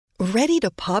Ready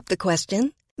to pop the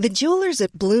question? The jewelers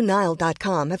at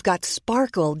BlueNile.com have got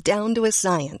sparkle down to a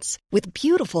science with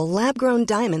beautiful lab-grown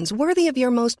diamonds worthy of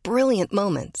your most brilliant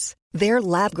moments. Their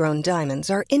lab-grown diamonds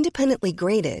are independently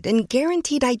graded and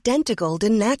guaranteed identical to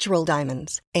natural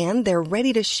diamonds, and they're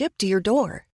ready to ship to your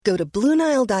door. Go to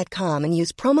BlueNile.com and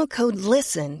use promo code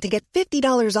LISTEN to get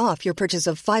 $50 off your purchase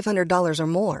of $500 or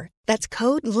more. That's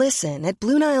code LISTEN at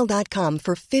BlueNile.com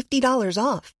for $50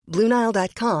 off.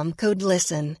 BlueNile.com, code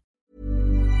LISTEN.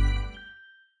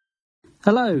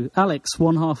 Hello, Alex,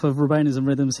 one half of Raboners and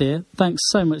Rhythms here. Thanks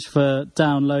so much for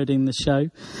downloading the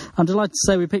show. I'm delighted to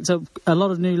say we picked up a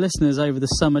lot of new listeners over the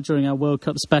summer during our World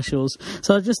Cup specials,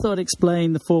 so I just thought I'd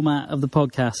explain the format of the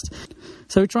podcast.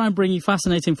 So we try and bring you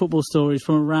fascinating football stories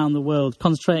from around the world,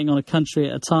 concentrating on a country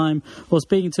at a time, or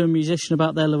speaking to a musician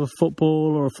about their love of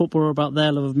football, or a footballer about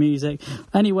their love of music,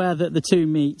 anywhere that the two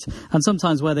meet, and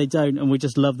sometimes where they don't, and we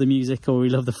just love the music or we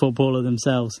love the footballer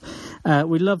themselves.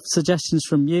 We love suggestions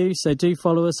from you, so do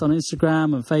follow us on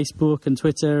Instagram and Facebook and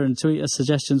Twitter and tweet us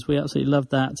suggestions. We absolutely love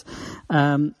that.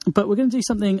 But we're going to do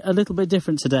something a little bit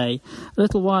different today. A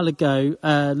little while ago,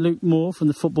 Luke Moore from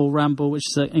the Football Ramble, which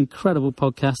is an incredible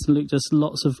podcast, and Luke does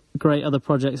lots of great other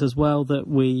projects as well that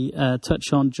we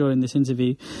touch on during this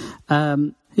interview.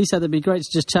 He said it'd be great to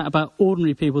just chat about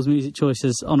ordinary people's music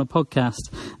choices on a podcast.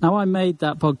 Now, I made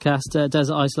that podcast,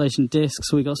 Desert Isolation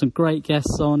Discs. We got some great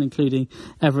guests on, including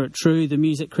Everett True, the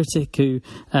music critic, who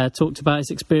talked about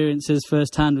his experiences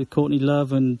firsthand with Courtney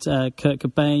Love and Kurt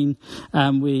Cobain.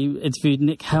 We interviewed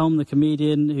Nick Helm, the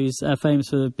comedian, who's famous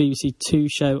for the BBC Two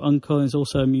show Uncle, and is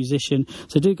also a musician.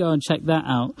 So do go and check that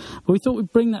out. But we thought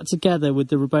we'd bring that together with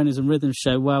the Raboners and Rhythms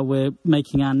show while we're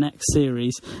making our next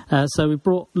series. So we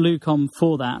brought Luke on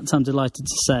for that, I'm delighted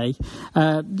to say.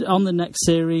 On the next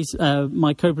series,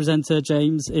 my co-presenter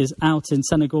James is out in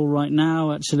Senegal right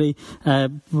now, actually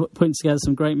putting together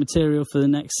some great material for the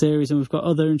next series, and we've got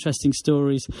other interesting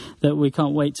stories that we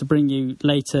can't wait to bring you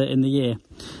later in the year.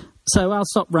 So I'll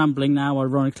stop rambling now,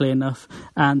 ironically enough,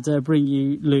 and bring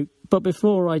you Luke. But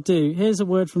before I do, here's a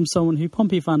word from someone who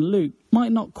Pompey fan Luke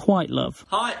might not quite love.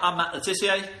 Hi, I'm Matt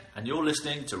Letitia, and you're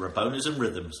listening to Raboners and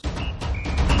Rhythms.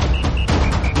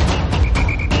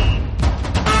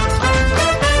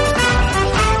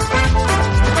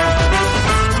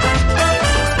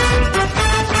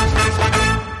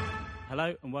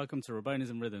 Hello and welcome to Raboners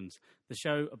and Rhythms, the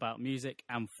show about music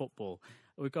and football.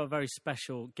 We've got a very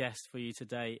special guest for you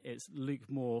today. It's Luke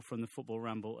Moore from the Football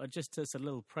Ramble. Just as a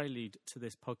little prelude to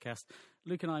this podcast,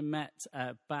 Luke and I met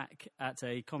back at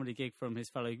a comedy gig from his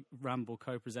fellow Ramble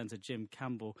co-presenter Jim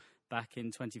Campbell back in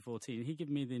 2014. He gave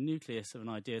me the nucleus of an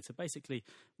idea to basically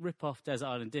rip off Desert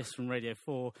Island Discs from Radio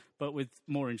 4, but with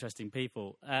more interesting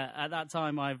people. At that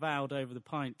time, I vowed over the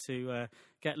pint to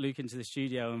get Luke into the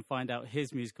studio and find out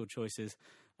his musical choices.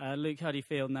 Luke, how do you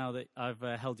feel now that I've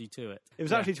held you to it? It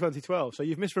was actually 2012, so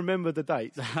you've misremembered the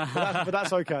date, but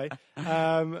that's okay.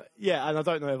 Yeah, and I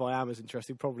don't know if I am as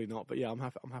interesting, probably not, but yeah, I'm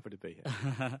happy to be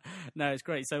here. No, it's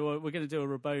great. So we're going to do a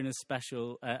Raboners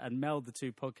special and meld the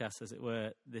two podcasts, as it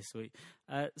were, this week.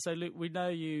 So, Luke, we know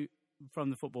you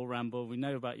from the Football Ramble. We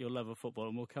know about your love of football,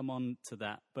 and we'll come on to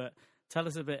that. But tell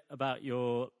us a bit about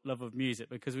your love of music,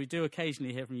 because we do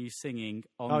occasionally hear from you singing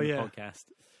on the podcast.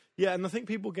 Yeah, and I think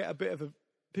people get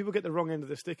the wrong end of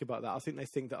the stick about that. I think they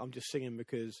think that I'm just singing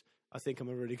because I think I'm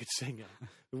a really good singer.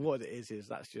 And what it is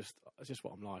that's just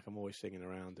what I'm like. I'm always singing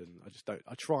around, and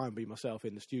I try and be myself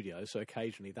in the studio. So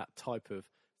occasionally that type of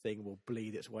thing will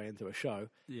bleed its way into a show.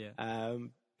 Yeah.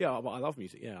 But I love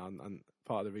music. Yeah, and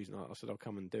part of the reason I said I'll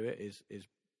come and do it is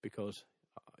because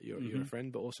you're a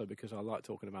friend, but also because I like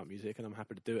talking about music, and I'm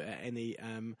happy to do it at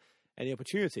any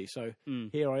opportunity. So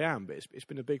here I am. But it's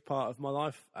been a big part of my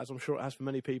life, as I'm sure it has for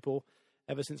many people.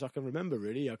 Ever since I can remember,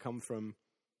 really. I come from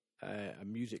a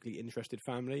musically interested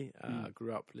family. I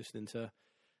grew up listening to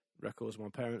records my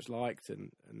parents liked,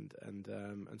 and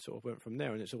sort of went from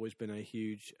there. And it's always been a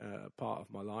huge part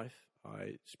of my life.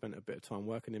 I spent a bit of time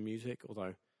working in music,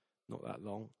 although not that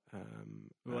long.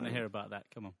 We want to hear about that.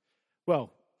 Come on.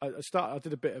 Well, I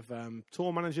did a bit of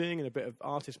tour managing and a bit of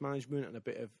artist management and a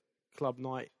bit of club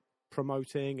night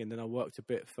promoting, and then I worked a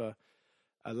bit for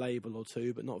a label or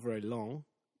two, but not very long.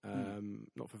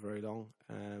 Not for very long.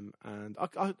 And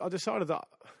I decided that,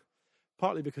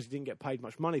 partly because I didn't get paid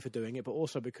much money for doing it, but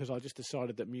also because I just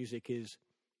decided that music is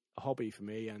a hobby for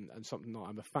me and something that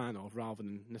I'm a fan of, rather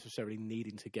than necessarily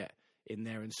needing to get in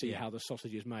there and see how the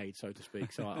sausage is made, so to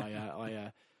speak. So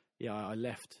I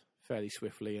left fairly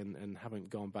swiftly and haven't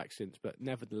gone back since. But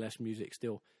nevertheless, music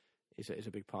still is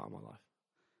a big part of my life.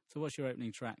 So what's your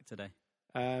opening track today?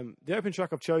 The opening track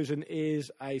I've chosen is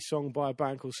a song by a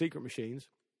band called Secret Machines.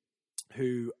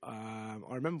 who I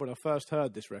remember when I first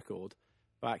heard this record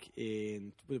back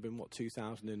in, would have been,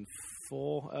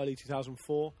 2004, early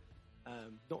 2004,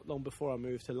 not long before I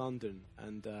moved to London,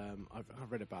 and I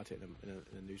read about it in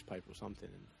a newspaper or something,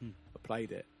 and I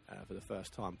played it for the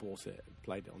first time, bought it, and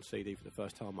played it on CD for the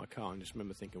first time in my car, and just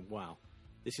remember thinking, wow,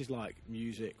 this is like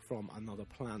music from another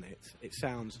planet. It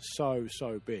sounds so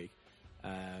big.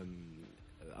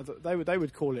 They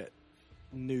would call it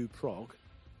new prog.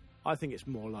 I think it's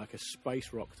more like a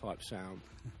space rock type sound.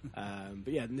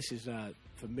 But yeah, and this is,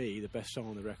 for me, the best song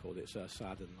on the record. It's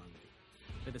Sad and Lonely.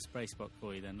 Bit of space rock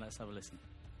for you then. Let's have a listen.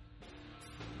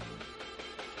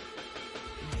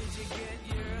 Did you get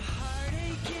your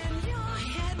heartache and your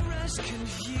head rush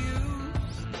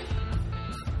confused?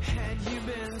 Had you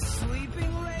been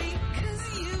sleeping late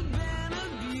 'cause you've been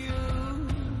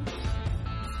abused?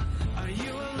 Are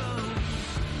you alone?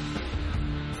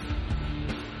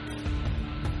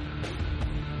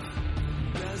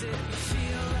 Does it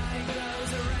feel like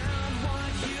those around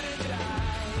want you to die?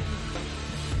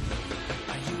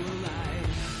 Are you alive?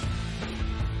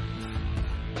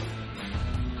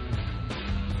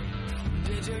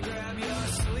 Did you grab your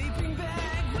sleeping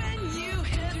bag when you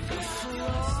hit the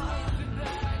floor?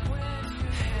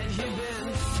 Had you been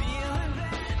feeling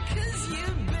that 'cause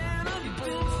you've been a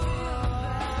bore?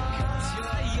 'Cause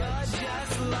you're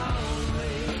just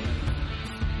lonely.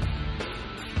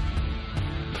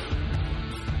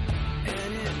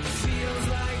 And it feels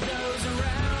like those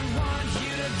around want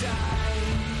you to die.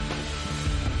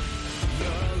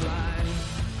 You're alive.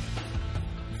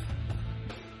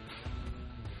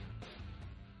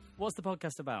 What's the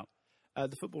podcast about?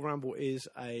 The Football Ramble is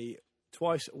a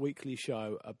twice-weekly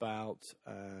show about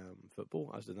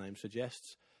football, as the name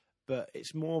suggests, but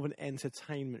it's more of an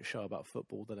entertainment show about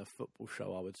football than a football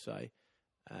show, I would say.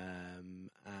 And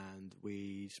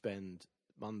we spend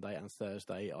Monday and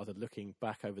Thursday either looking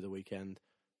back over the weekend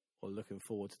or looking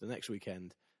forward to the next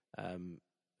weekend.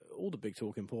 All the big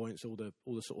talking points, all the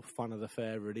sort of fun of the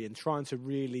fair, really, and trying to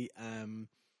really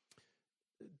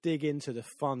dig into the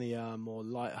funnier, more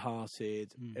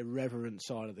light-hearted, irreverent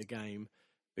side of the game,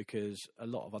 because a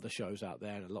lot of other shows out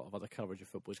there and a lot of other coverage of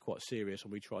football is quite serious,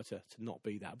 and we try to not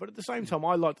be that. But at the same time,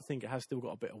 I like to think it has still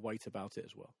got a bit of weight about it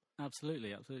as well.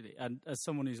 Absolutely. And as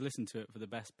someone who's listened to it for the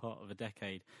best part of a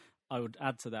decade, I would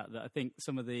add to that I think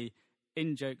some of the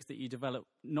in-jokes that you develop,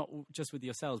 not just with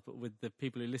yourselves, but with the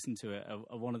people who listen to it,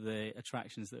 are one of the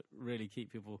attractions that really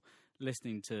keep people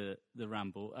listening to the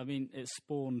Ramble. I mean, it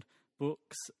spawned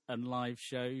books and live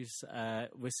shows.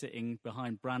 We're sitting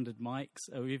behind branded mics.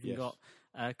 We've even got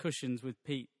cushions with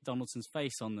Pete Donaldson's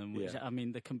face on them, which, I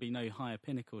mean, there can be no higher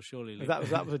pinnacle, surely.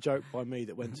 That was a joke by me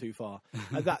that went too far.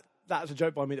 That was a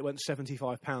joke by me that went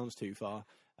 £75 too far,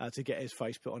 to get his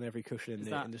face put on every cushion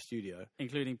in the studio.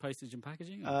 Including postage and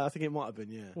packaging? I think it might have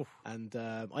been, yeah. Oof. And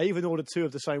I even ordered two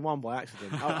of the same one by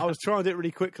accident. I was trying to do it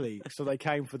really quickly, so they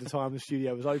came for the time the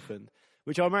studio was open,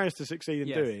 which I managed to succeed in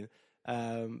doing.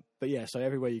 But yeah, so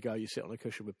everywhere you go, you sit on a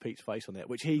cushion with Pete's face on it,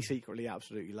 which he secretly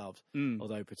absolutely loves,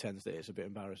 although he pretends that it's a bit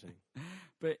embarrassing.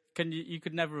 But you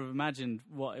could never have imagined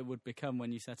what it would become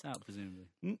when you set out, presumably?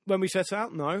 When we set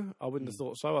out, no, I wouldn't have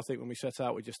thought so. I think when we set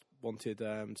out, we just wanted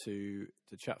to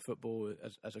chat football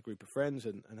as a group of friends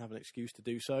and have an excuse to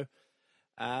do so.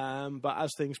 But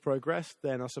as things progressed,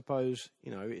 then I suppose,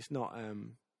 it's not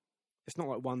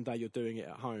like one day you're doing it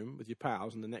at home with your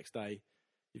pals and the next day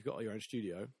you've got your own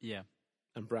studio,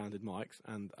 and branded mics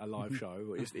and a live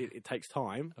show. It takes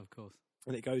time, of course,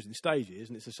 and it goes in stages.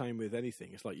 And it's the same with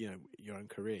anything. It's like your own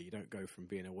career. You don't go from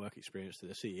being a work experience to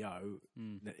the CEO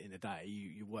in a day.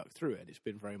 You work through it. It's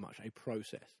been very much a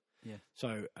process. Yeah.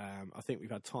 So I think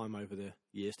we've had time over the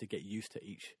years to get used to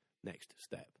each next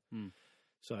step.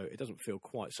 So it doesn't feel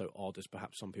quite so odd as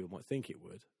perhaps some people might think it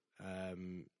would.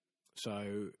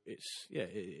 So it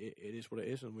is what it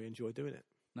is, and we enjoy doing it.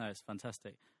 No, it's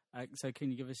fantastic. So can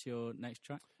you give us your next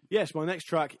track? Yes, my next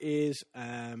track is...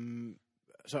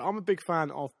 so I'm a big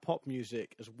fan of pop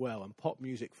music as well, and pop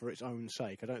music for its own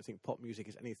sake. I don't think pop music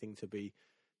is anything to be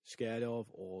scared of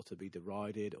or to be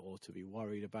derided or to be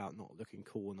worried about not looking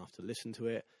cool enough to listen to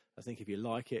it. I think if you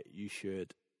like it, you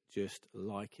should just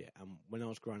like it. And when I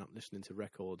was growing up listening to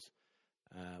records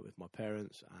with my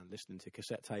parents and listening to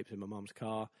cassette tapes in my mum's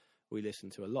car, we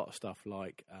listened to a lot of stuff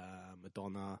like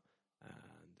Madonna and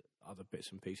other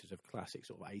bits and pieces of classic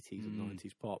sort of 80s and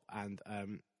 90s pop. And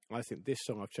I think this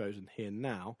song I've chosen here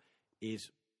now is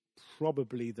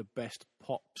probably the best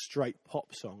straight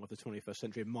pop song of the 21st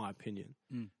century, in my opinion,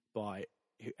 by,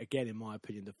 again, in my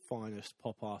opinion, the finest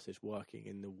pop artist working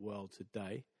in the world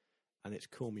today. And it's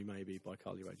Call Me Maybe by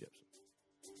Carly Rae Jepsen.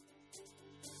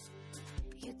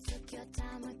 You took your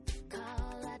time with the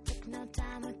call. I took no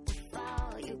time with the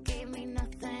fall. You gave me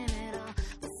nothing at all,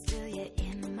 but still you're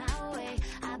in my way.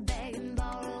 I beg and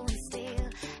borrow and steal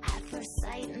at first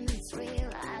sight, and it's real.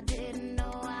 I didn't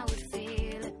know I would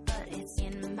feel it, but it's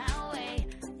in my way.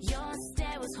 Your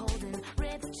stare was holding,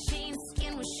 ripped jeans,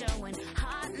 skin was showing.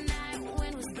 Hot night,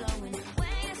 wind was blowing.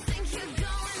 Where you think you're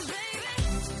going, baby?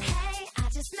 Hey, I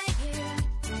just met you,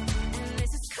 and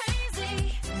this is crazy,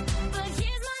 but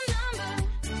here's my number,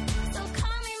 so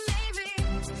call me maybe.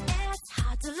 It's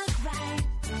hard to look right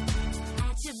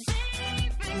at you,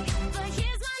 baby, but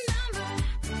here's my number,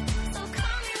 so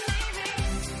call me maybe.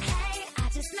 Hey, I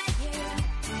just met you,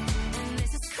 and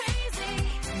this is crazy,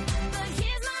 but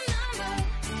here's my number,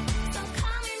 so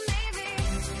call me maybe.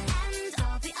 And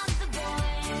all the other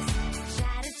boys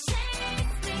try to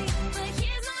chase me, but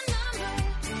here's my number,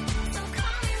 so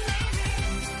call me maybe.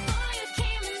 Before you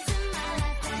came into my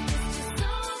life, I missed you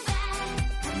so bad.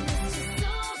 I missed you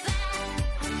so bad.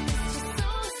 I missed you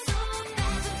so, so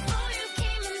bad. Before you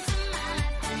came into my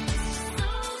life, I missed you so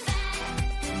bad.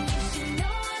 And you should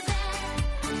know that.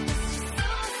 I missed you so,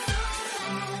 so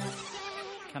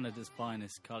bad. Canada's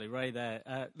finest, Carly Rae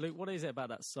there. Luke, what is it about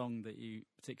that song that you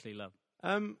particularly love?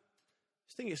 I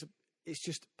think it's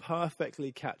just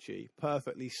perfectly catchy,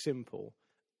 perfectly simple.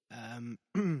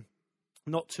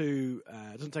 Not too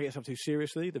doesn't take itself too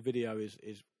seriously. The video is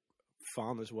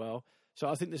fun as well. So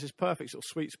I think there's this perfect sort of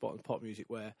sweet spot in pop music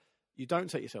where you don't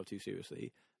take yourself too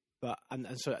seriously, but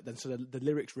so the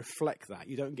lyrics reflect that.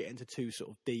 You don't get into too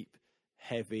sort of deep,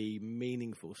 heavy,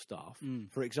 meaningful stuff.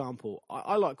 For example,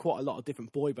 I like quite a lot of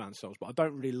different boy band songs, but I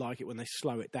don't really like it when they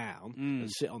slow it down and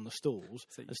sit on the stools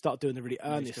and start doing the really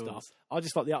earnest stuff. I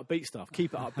just like the upbeat stuff.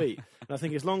 Keep it upbeat, and I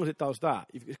think as long as it does that,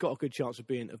 it's got a good chance of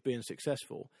being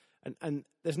successful. And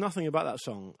there's nothing about that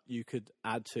song you could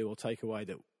add to or take away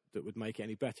that would make it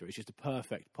any better. It's just a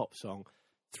perfect pop song.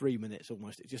 3 minutes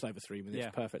almost, just over 3 minutes,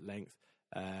 perfect length.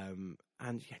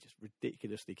 And yeah, just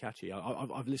ridiculously catchy.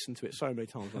 I've listened to it so many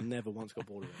times, I've never once got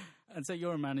bored of it. And so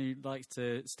you're a man who likes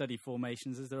to study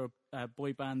formations. Is there a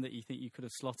boy band that you think you could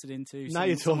have slotted into? Now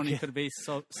you're Someone talking. who could be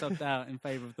subbed out in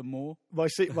favour of the more? My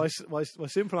simple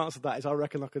answer to that is I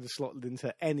reckon I could have slotted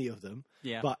into any of them,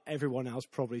 but everyone else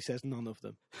probably says none of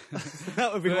them.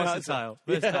 That would be my answer.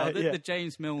 Versatile. The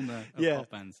James Milner of pop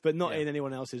bands. But not in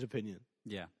anyone else's opinion.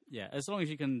 Yeah. As long as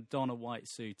you can don a white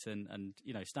suit and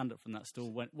stand up from that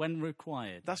stool when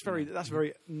required. That's very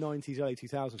 90s, early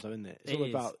 2000s, though, isn't it?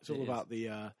 It's all about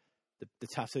the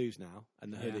tattoos now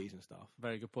and the hoodies and stuff.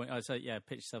 Very good point. I'd say,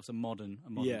 pitch yourself a modern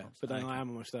pop but then star. I am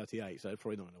almost 38, so it's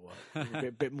probably not going to work.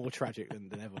 A bit more tragic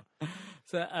than ever.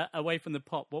 So away from the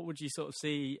pop, what would you sort of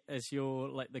see as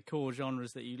your the core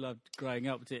genres that you loved growing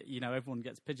up? Everyone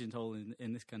gets pigeonholed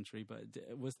in this country, but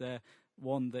was there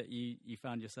one that you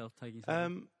found yourself taking?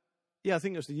 Yeah, I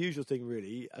think it was the usual thing,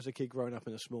 really. As a kid growing up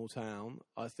in a small town,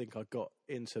 I think I got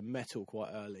into metal quite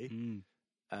early.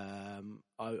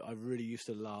 I really used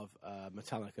to love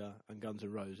Metallica and Guns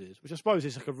N' Roses, which I suppose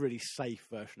is like a really safe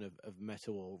version of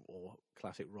metal or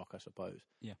classic rock, I suppose,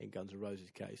 in Guns N'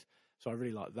 Roses' case. So I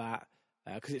really liked that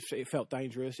because it felt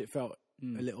dangerous. It felt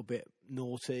a little bit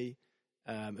naughty,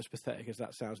 as pathetic as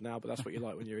that sounds now, but that's what you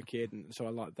like when you're a kid, and so I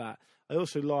liked that. I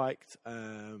also liked...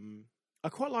 I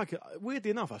quite like it.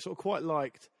 Weirdly enough, I sort of quite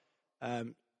liked... well,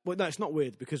 no, it's not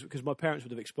weird because my parents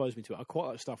would have exposed me to it. I quite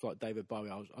like stuff like David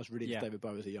Bowie. I was really into David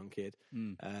Bowie as a young kid.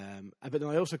 But then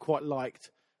I also quite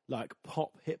liked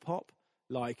pop, hip-hop,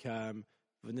 like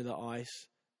Vanilla Ice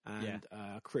and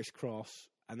Criss Cross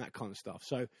and that kind of stuff.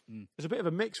 So it's a bit of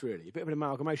a mix, really, a bit of an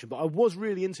amalgamation. But I was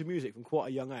really into music from quite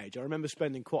a young age. I remember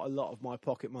spending quite a lot of my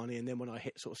pocket money, and then when I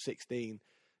hit sort of 16,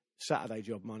 Saturday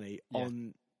job money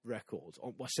on records,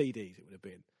 on CDs it would have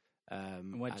been.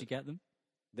 And where'd you get them?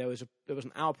 There was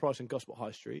an Our Price in Gosport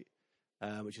High Street,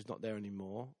 which is not there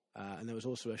anymore. And there was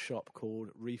also a shop called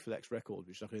Reflex Records,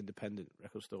 which is like an independent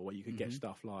record store where you could get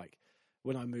stuff like...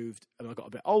 When I moved and I got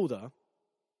a bit older,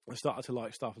 I started to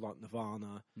like stuff like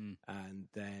Nirvana and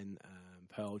then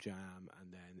Pearl Jam,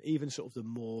 and then even sort of the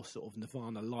more sort of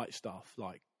Nirvana light stuff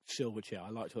like Silverchair. I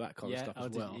liked all that kind of stuff as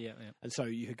well. And so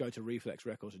you could go to Reflex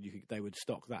Records and they would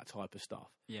stock that type of stuff.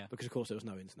 Because of course there was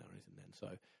no internet or anything then. So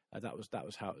that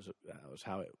was how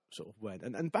it sort of went.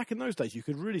 And back in those days, you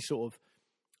could really sort of...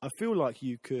 I feel like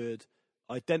you could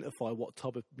identify what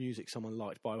type of music someone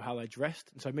liked by how they dressed.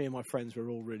 And so me and my friends were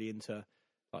all really into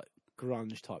like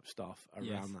grunge type stuff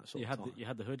around that sort of time. You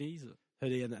had the hoodies?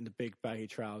 Hoodie and the big baggy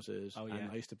trousers. Oh, yeah.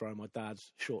 And I used to borrow my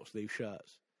dad's short sleeve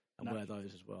shirts and wear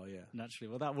those as well, Naturally.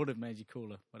 Well, that would have made you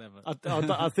cooler, whatever.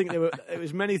 I think it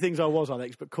was many things I was,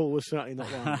 Alex, but cool was certainly not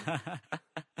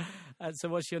one. So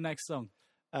what's your next song?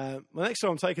 My next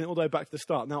song, I'm taking it all the way back to the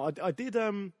start. Now, I did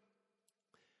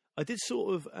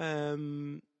sort of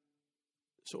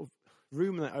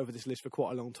ruminate over this list for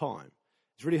quite a long time.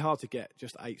 It's really hard to get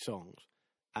just 8 songs,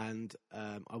 and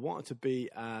I wanted to be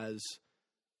as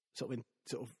sort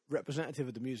of representative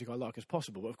of the music I like as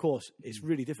possible. But of course, it's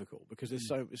really difficult because there's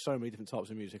so many different types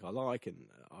of music I like, and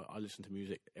I listen to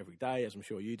music every day, as I'm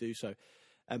sure you do. So,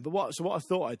 what I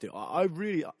thought I'd do, I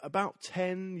really, about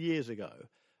 10 years ago,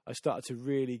 I started to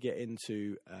really get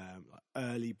into like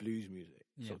early blues music,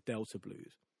 sort of Delta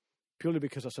blues, purely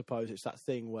because I suppose it's that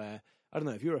thing where, I don't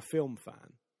know, if you're a film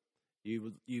fan,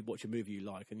 you watch a movie you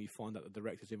like and you find out the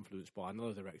director's influenced by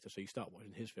another director, so you start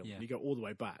watching his film and you go all the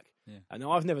way back. Yeah. And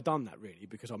now I've never done that really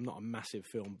because I'm not a massive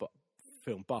film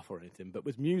buff or anything. But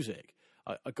with music,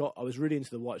 I was really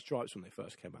into the White Stripes when they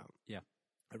first came out. Yeah,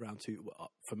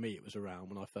 for me it was around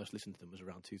when I first listened to them was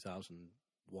around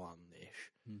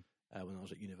 2001-ish. When I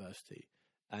was at university,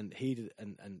 and he did,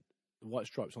 and the White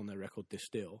Stripes on their record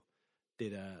Distill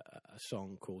did a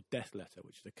song called Death Letter,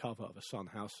 which is a cover of a Son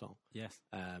House song. Yes,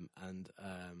 that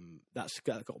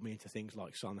got me into things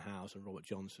like Son House and Robert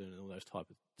Johnson and all those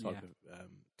type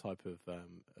of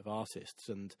artists.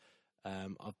 And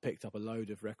I've picked up a load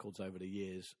of records over the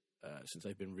years since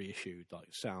they've been reissued, like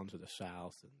Sounds of the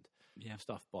South and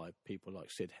stuff by people like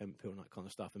Sid Hemphill and that kind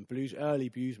of stuff. And early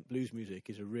blues music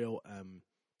is a real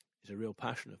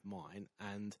passion of mine,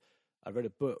 and I read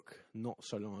a book not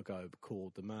so long ago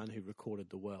called The Man Who Recorded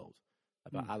the World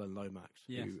about Alan Lomax,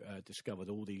 who discovered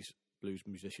all these blues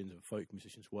musicians and folk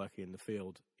musicians working in the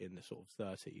field in the sort of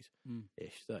 30s and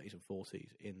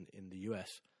 40s in the US.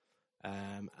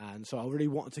 And so I really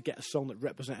wanted to get a song that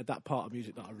represented that part of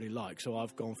music that I really like. So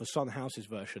I've gone for Son House's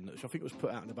version, which I think was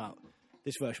put out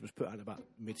this version was put out in about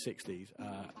mid-60s,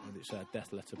 and it's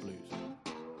Death Letter Blues.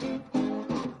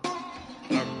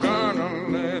 I got a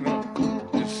letter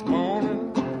this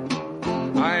morning,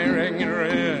 I ring it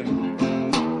red.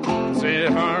 Say,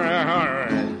 hurry,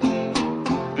 hurry,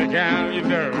 the gal you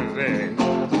love there.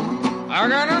 I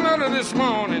got a letter this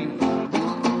morning,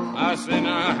 I said,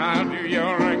 now how do you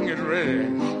ring it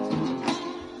red?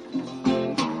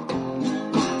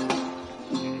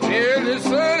 Yeah, they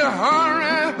said,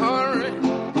 hurry, hurry,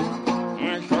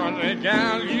 because the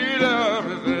gal you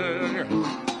love is there.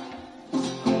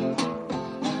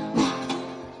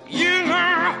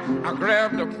 I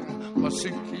grabbed up my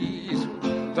suitcase,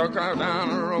 took her down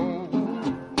the road.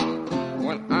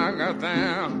 When I got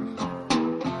down,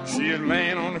 she was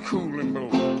laying on the cooling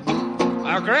board.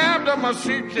 I grabbed up my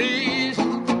suitcase,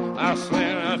 I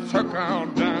said I took her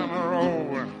down the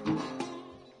road.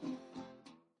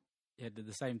 Yeah, did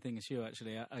the same thing as you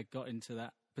actually. I got into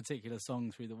that particular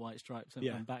song through the White Stripes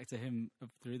and back to him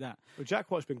through that. Well,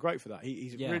 Jack White's been great for that.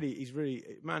 He's really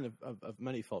a man of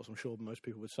many faults, I'm sure most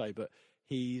people would say, but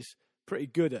he's pretty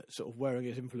good at sort of wearing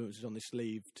his influences on his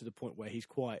sleeve to the point where he's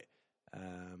quite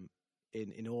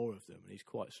in awe of them, and he's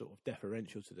quite sort of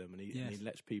deferential to them, and he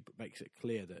makes it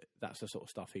clear that that's the sort of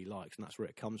stuff he likes and that's where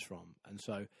it comes from. And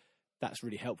so that's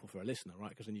really helpful for a listener,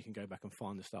 right? Because then you can go back and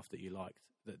find the stuff that you liked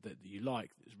that you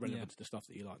like that's relevant to the stuff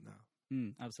that you like now.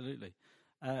 Absolutely.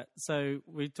 So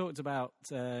we talked about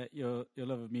your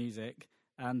love of music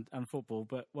and football,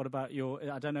 but what about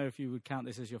I don't know if you would count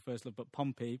this as your first love, but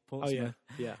Pompey, Portsmouth,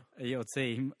 your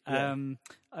team. I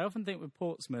often think with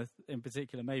Portsmouth in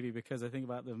particular, maybe because I think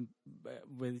about them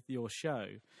with your show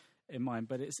in mind,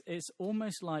 but it's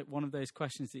almost like one of those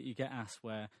questions that you get asked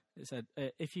where it said,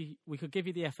 we could give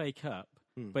you the FA Cup,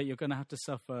 but you're going to have to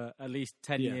suffer at least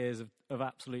 10 years of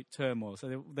absolute turmoil.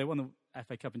 So they won the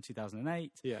FA Cup in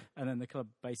 2008, and then the club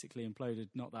basically imploded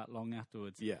not that long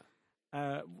afterwards. Do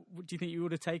you think you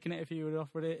would have taken it if you would have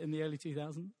offered it in the early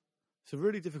 2000s? It's a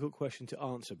really difficult question to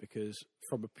answer because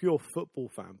from a pure football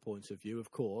fan point of view,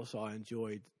 of course, I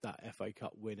enjoyed that FA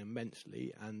Cup win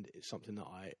immensely, and it's something that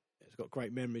it's got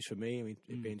great memories for me. I mean,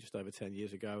 it being just over 10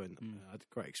 years ago, and I had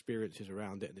great experiences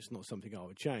around it, and it's not something I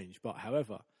would change. But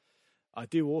however, I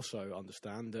do also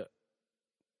understand that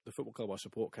the football club I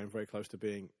support came very close to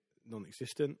being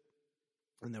non-existent,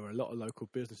 and there were a lot of local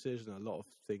businesses and a lot of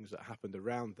things that happened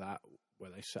around that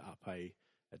where they set up a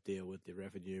deal with the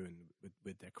revenue and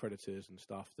with their creditors and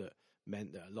stuff that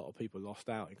meant that a lot of people lost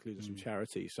out, including some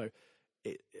charities. So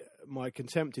my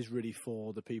contempt is really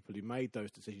for the people who made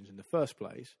those decisions in the first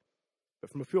place.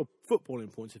 But from a pure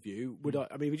footballing point of view,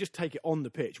 if we just take it on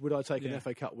the pitch, would I take an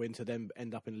FA Cup win to then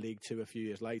end up in League Two a few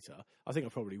years later? I think I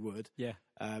probably would.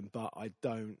 But I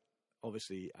don't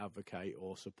obviously advocate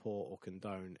or support or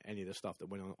condone any of the stuff that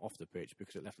went on off the pitch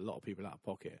because it left a lot of people out of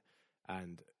pocket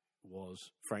and was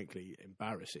frankly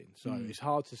embarrassing. So it's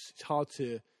hard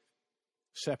to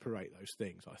separate those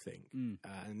things, I think.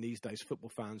 And these days,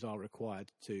 football fans are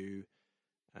required to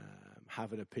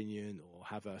have an opinion or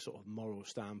have a sort of moral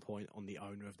standpoint on the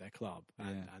owner of their club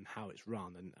and how it's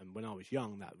run. And when I was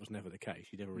young, that was never the case.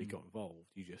 You never really got involved.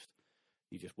 You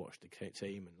just watched the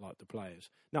team and liked the players.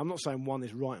 Now, I'm not saying one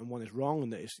is right and one is wrong,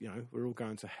 and that it's, we're all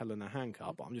going to hell in a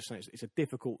handcuff. But I'm just saying it's a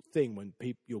difficult thing when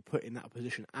you're put in that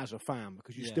position as a fan,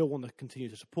 because you still want to continue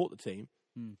to support the team,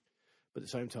 but at the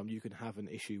same time you can have an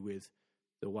issue with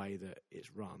the way that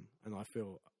it's run. And I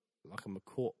feel like I'm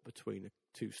caught between the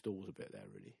two stools a bit there,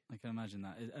 really. I can imagine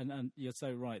that. And you're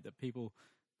so right that people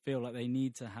feel like they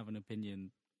need to have an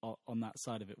opinion on that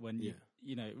side of it when,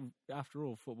 after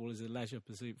all, football is a leisure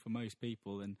pursuit for most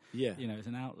people, and, it's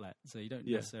an outlet, so you don't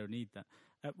necessarily need that.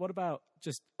 What about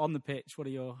just on the pitch? What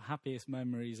are your happiest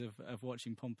memories of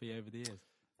watching Pompey over the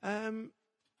years?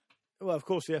 Well, of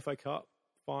course, the FA Cup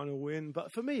final win.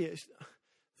 But for me,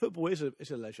 football is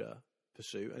a leisure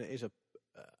pursuit, and it is a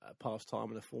pastime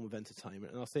and a form of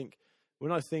entertainment. And I think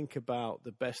when I think about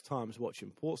the best times watching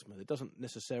Portsmouth, it doesn't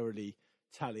necessarily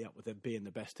tally up with them being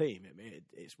the best team. I mean,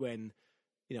 it's when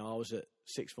I was at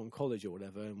sixth form college or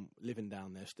whatever, and living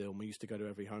down there still, and we used to go to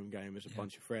every home game as a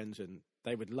bunch of friends, and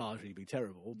they would largely be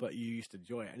terrible, but you used to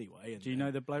enjoy it anyway. And, do you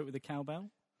know the bloke with the cowbell?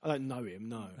 I don't know him,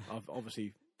 no. I've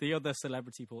obviously... The other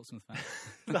celebrity Portsmouth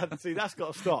fan. See, that's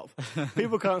got to stop.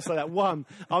 People can't say that. One,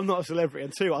 I'm not a celebrity,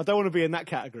 and two, I don't want to be in that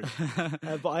category.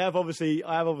 But I have obviously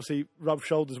rubbed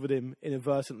shoulders with him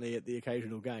inadvertently at the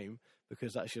occasional game,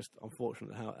 because that's just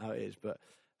unfortunately how it is. But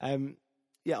I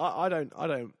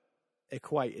don't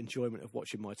equate enjoyment of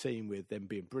watching my team with them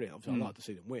being brilliant. Obviously, I like to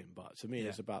see them win, but to me,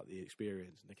 it's about the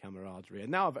experience and the camaraderie. And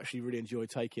now I've actually really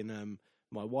enjoyed taking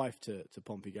my wife to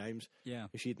Pompey games. Yeah,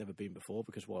 she'd never been before,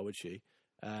 because why would she?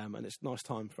 And it's a nice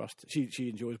time for us. She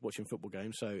enjoys watching football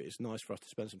games, so it's nice for us to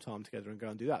spend some time together and go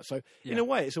and do that. So in a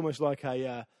way, it's almost like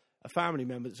a family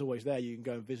member that's always there. You can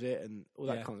go and visit and all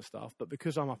that kind of stuff. But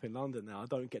because I'm up in London now, I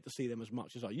don't get to see them as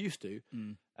much as I used to.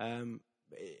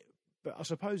 But I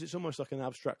suppose it's almost like an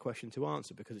abstract question to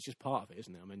answer, because it's just part of it,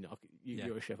 isn't it? I mean,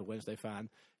 you're a Sheffield Wednesday fan.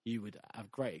 You would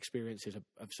have great experiences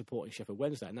of supporting Sheffield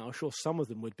Wednesday. Now, I'm sure some of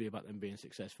them would be about them being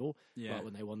successful, like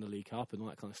when they won the League Cup and all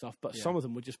that kind of stuff. But some of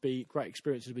them would just be great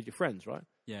experiences with your friends, right?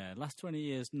 Yeah, last 20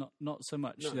 years, not so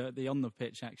much the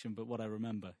on-the-pitch action, but what I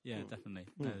remember. Yeah, definitely.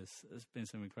 There's been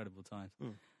some incredible times.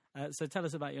 So tell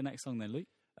us about your next song then, Luke.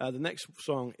 The next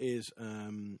song is...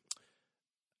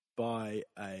 by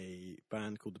a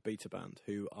band called the Beta Band,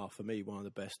 who are, for me, one of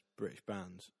the best British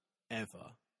bands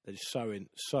ever. They're just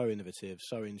so innovative,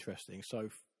 so interesting, so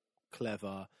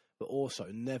clever, but also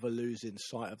never losing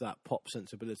sight of that pop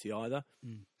sensibility either.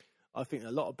 I think a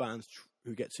lot of bands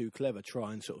who get too clever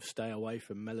try and sort of stay away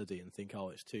from melody and think,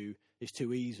 it's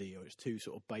too easy, or it's too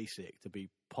sort of basic to be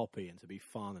poppy and to be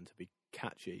fun and to be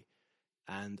catchy.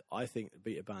 And I think the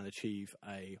Beta Band achieve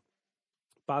a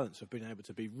balance of being able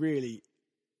to be really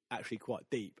actually quite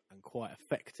deep and quite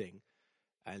affecting,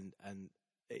 and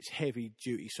it's heavy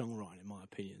duty songwriting in my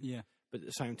opinion. Yeah. But at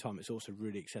the same time, it's also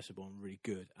really accessible and really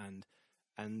good. And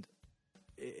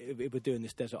if we're doing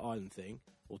this desert island thing,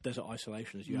 or desert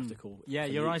isolation as you have to call it. Yeah,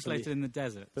 you're isolated in the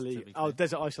desert.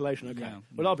 Desert isolation. Okay. Yeah.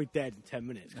 Well, I'll be dead in 10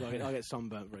 mintes because I get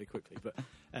sunburnt very quickly. But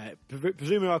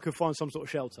presuming I could find some sort of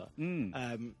shelter,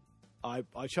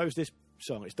 I chose this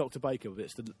song. It's Dr. Baker, but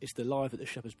it's the live at the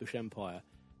Shepherd's Bush Empire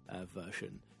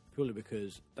version. Purely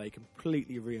because they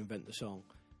completely reinvent the song,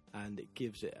 and it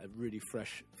gives it a really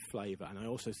fresh flavour. And I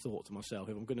also thought to myself,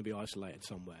 if I'm going to be isolated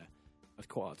somewhere, I'd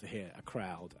quite like to hear a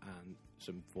crowd and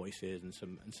some voices and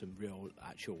some real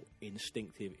actual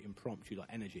instinctive impromptu like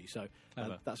energy. So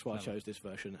that's why I chose this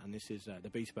version. And this is the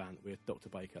Beta Band with Dr.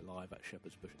 Baker live at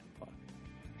Shepherd's Bush Empire.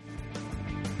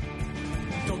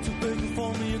 Dr. Baker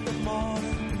phoned me in the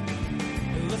morning.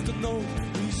 He left a note,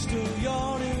 he's still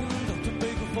yawning. Dr.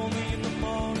 Baker phoned me in the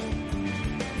morning.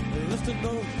 He left a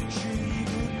note, she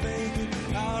could make it.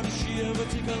 How did she ever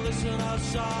take a listen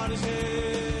outside his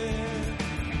head?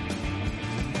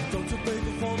 Dr.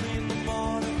 Baker phoned me in the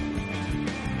morning.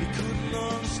 He couldn't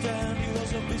understand, he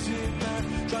was a busy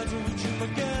man. Tried to reach him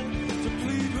again, to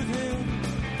plead with him.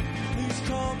 Please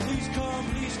come, please come,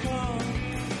 please come.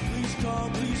 Please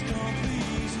come, please come,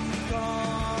 please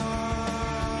come.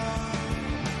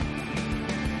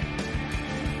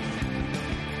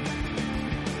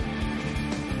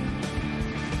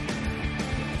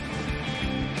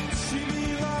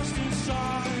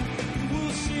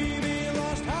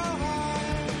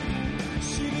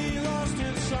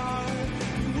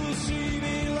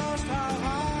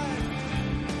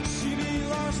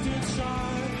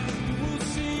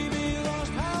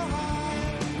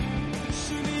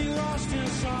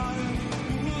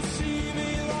 You will see me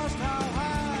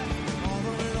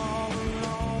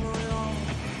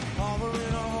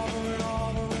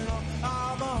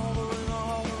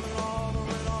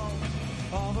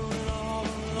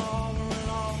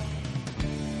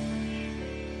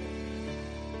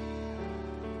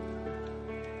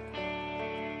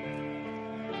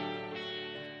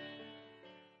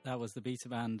That was the Beta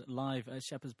Band live at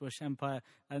Shepherd's Bush Empire.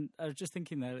 And I was just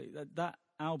thinking there, that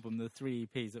album, the 3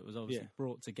 EPs that was obviously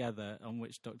brought together, on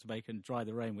which Dr. Bacon, Dry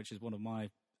the Rain, which is one of my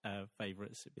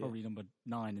favourites, probably number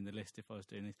 9 in the list if I was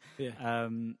doing this. Yeah.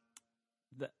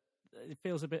 That it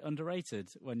feels a bit underrated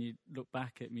when you look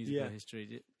back at musical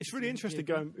history. It's really interesting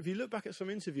going, if you look back at some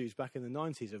interviews back in the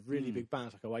 90s of really big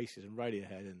bands like Oasis and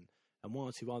Radiohead and one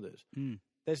or two others,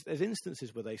 there's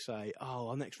instances where they say, oh,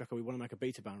 our next record, we want to make a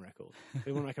Beta Band record.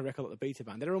 We want to make a record like the Beta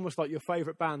Band. They're almost like your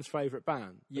favourite band's favourite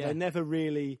band. Yeah. They never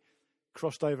really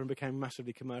crossed over and became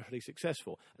massively commercially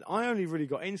successful. And I only really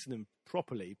got into them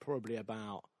properly probably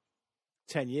about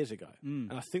 10 years ago.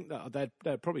 And I think that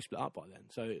they'd probably split up by then.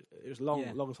 So it was a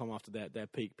long time after their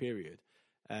peak period.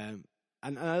 And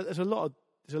there's a lot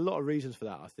of reasons for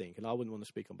that, I think. And I wouldn't want to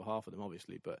speak on behalf of them,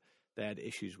 obviously, but they had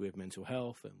issues with mental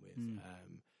health and with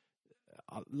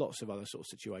lots of other sort of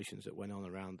situations that went on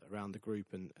around the group.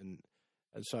 And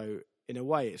so in a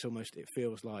way, it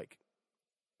feels like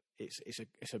it's a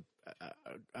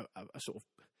sort of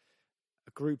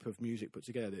a group of music put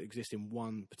together that exists in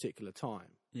one particular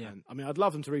time. Yeah. And, I mean, I'd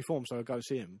love them to reform, so I'd go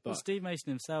see him. But Steve Mason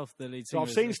himself, the lead singer... So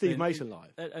I've seen Steve Mason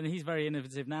live. And he's very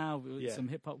innovative now with some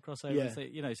hip-hop crossovers. Yeah. So,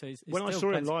 you know, so he's when I still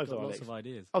saw him live, got lots of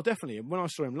ideas. Oh, definitely. When I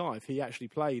saw him live, he actually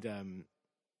played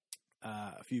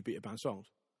a few Beta Band songs.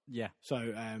 Yeah.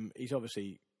 So he's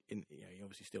obviously... he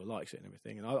obviously still likes it and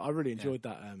everything. And I really enjoyed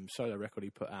that solo record he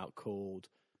put out called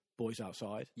Boys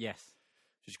Outside. Yes.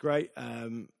 Which is great.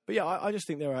 But yeah, I just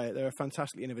think they're a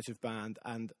fantastically innovative band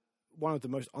and one of the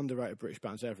most underrated British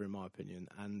bands ever, in my opinion.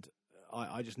 And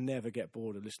I just never get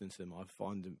bored of listening to them. I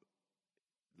find them,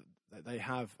 they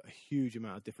have a huge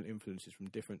amount of different influences from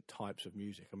different types of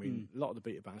music. I mean, a lot of the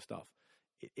Beta Band stuff,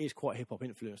 it is quite hip-hop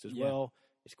influenced as well.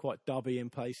 It's quite dubby in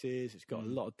places. It's got a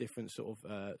lot of different sort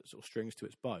of strings to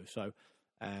its bow. So,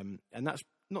 and that's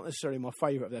not necessarily my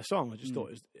favourite of their song. I just thought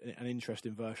it was an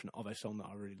interesting version of a song that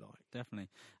I really like. Definitely.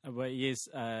 But he is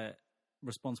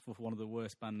responsible for one of the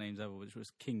worst band names ever, which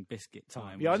was King Biscuit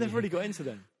Time. Yeah, I never really got into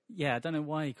them. Yeah, I don't know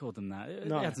why he called them that.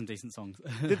 No. They had some decent songs.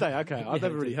 Did they? Okay, I've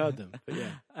never really heard them. But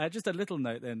yeah. Just a little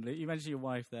note then. You mentioned your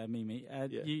wife there, Mimi.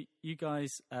 You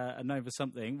guys are known for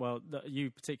something. Well,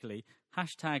 you particularly.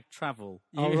 #travel.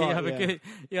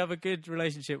 You have a good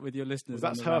relationship with your listeners.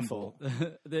 Well, that's her fault.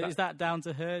 Is that down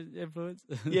to her influence?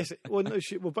 Yes. Well, no.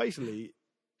 Basically,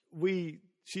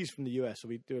 she's from the US, so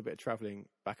we do a bit of travelling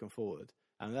back and forward.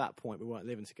 And at that point, we weren't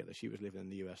living together. She was living in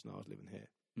the US, and I was living here.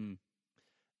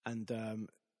 And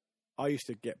I used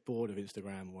to get bored of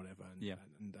Instagram or whatever,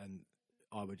 and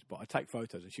I'd take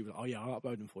photos, and she was like, "Oh yeah, I'll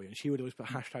upload them for you." And she would always put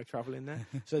 #travel in there.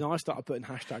 So then I started putting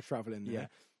 #travel in there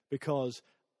because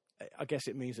I guess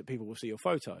it means that people will see your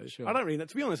photos. Sure.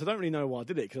 To be honest, I don't really know why I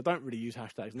did it because I don't really use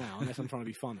hashtags now unless I'm trying to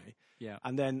be funny. Yeah.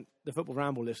 And then the Football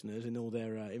Ramble listeners, in all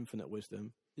their infinite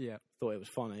wisdom, thought it was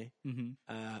funny. And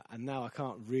now I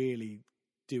can't really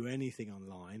do anything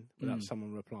online without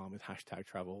someone replying with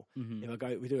 #travel.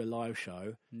 If we do a live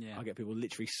show, I get people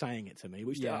literally saying it to me,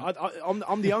 which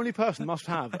I'm the only person must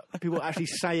have people actually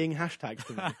saying hashtags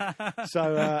to me.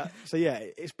 So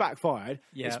it's backfired.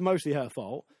 Yeah. It's mostly her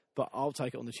fault, but I'll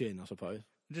take it on the chin, I suppose.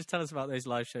 Just tell us about those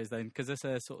live shows then, because as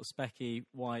a sort of specky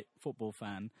white football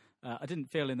fan, I didn't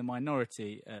feel in the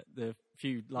minority at the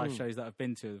few live shows that I've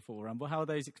been to the Football Ramble. How are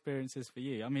those experiences for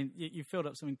you? I mean, you filled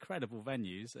up some incredible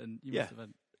venues, and you must have had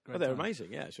a great they're time.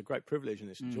 amazing. Yeah, it's a great privilege and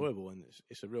it's enjoyable, and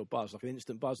it's a real buzz, like an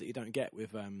instant buzz that you don't get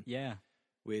with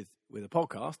with a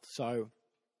podcast. So.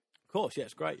 Of course,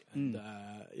 it's great, and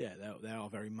they are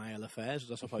very male affairs,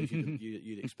 as I suppose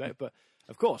you'd expect. But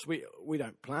of course, we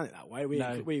don't plan it that way.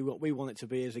 We want it to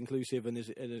be as inclusive and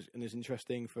as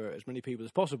interesting for as many people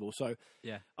as possible. So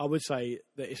I would say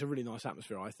that it's a really nice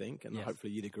atmosphere, I think, and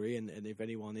hopefully you'd agree. And if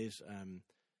anyone is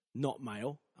not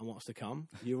male and wants to come,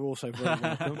 you're also very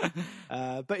welcome.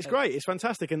 But it's great, it's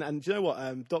fantastic, and do you know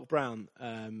what? Doc Brown,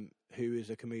 who is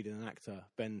a comedian and actor,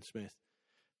 Ben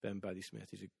Baddy Smith,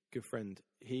 he's a good friend.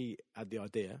 He had the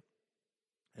idea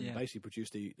and basically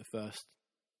produced the first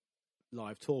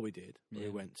live tour we did. We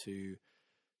went to,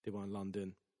 did one in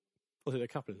London, or did a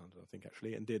couple in London, I think,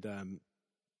 actually, and did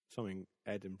something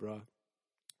Edinburgh,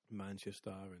 Manchester,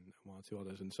 and one or two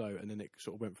others. And then it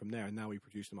sort of went from there, and now we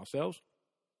produce them ourselves.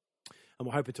 And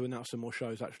we're hoping to announce some more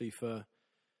shows, actually, for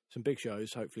some big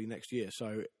shows, hopefully next year.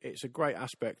 So it's a great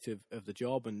aspect of the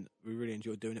job, and we really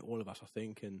enjoy doing it, all of us, I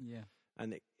think.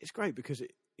 And it's great because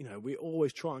we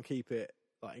always try and keep it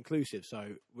like inclusive.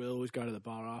 So we'll always go to the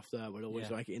bar after. We'll always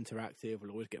make it interactive.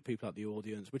 We'll always get people out the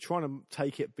audience. We're trying to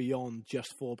take it beyond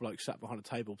just four blokes sat behind a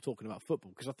table talking about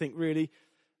football, because I think really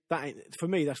for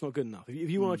me that's not good enough.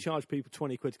 If you want to charge people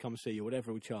 £20 to come see you,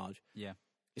 whatever we charge,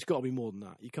 It's got to be more than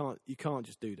that. You can't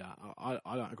just do that.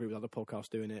 I don't agree with other podcasts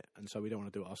doing it, and so we don't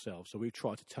want to do it ourselves. So we've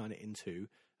tried to turn it into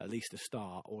at least the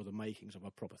start or the makings of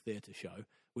a proper theatre show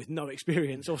with no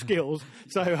experience or skills.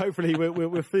 So hopefully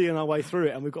we're feeling our way through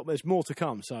it, and there's more to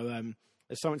come. So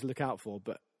there's something to look out for.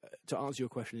 But to answer your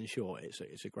question in short,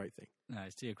 it's a great thing. No,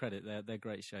 it's to your credit. They're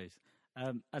great shows.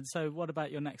 And so, what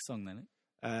about your next song then?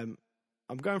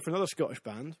 I'm going for another Scottish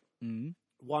band. Mm.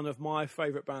 One of my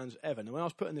favourite bands ever. And when I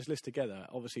was putting this list together,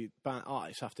 obviously band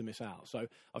artists have to miss out. So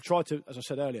I've tried to, as I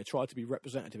said earlier, to be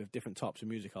representative of different types of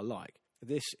music I like.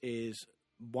 This is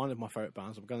one of my favourite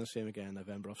bands. I'm going to see them again in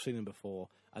November. I've seen them before.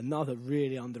 Another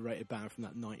really underrated band from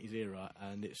that 90s era,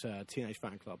 and it's Teenage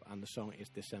Fan Club, and the song is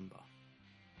December.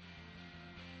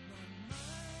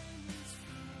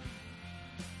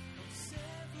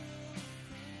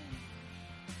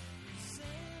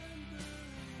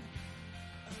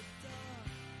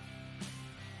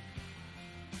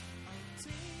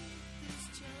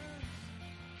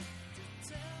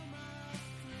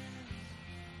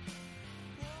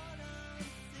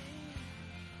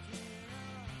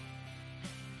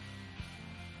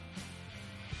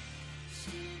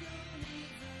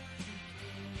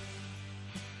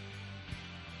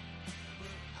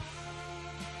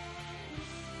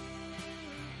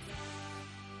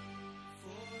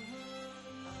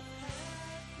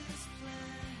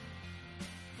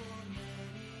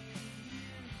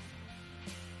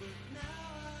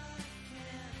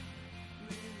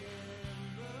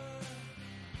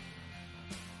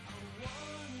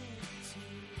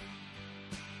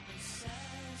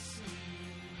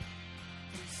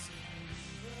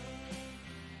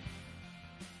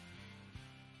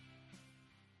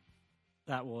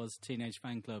 That was Teenage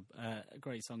Fan Club. A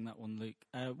great song, that one, Luke.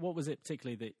 What was it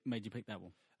particularly that made you pick that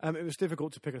one? It was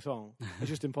difficult to pick a song. It's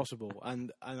just impossible.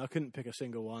 And I couldn't pick a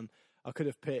single one. I could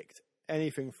have picked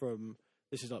anything from,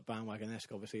 this is like Bandwagon-esque,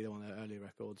 obviously, they're one of their early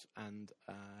records. And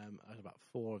there's about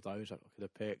 4 of those I could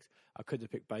have picked. I could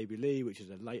have picked Baby Lee, which is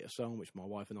a later song, which my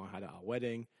wife and I had at our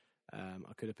wedding.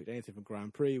 I could have picked anything from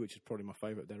Grand Prix, which is probably my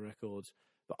favourite of their records.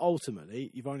 But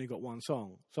ultimately, you've only got one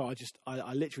song. So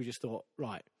I literally just thought,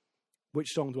 right, which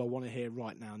song do I want to hear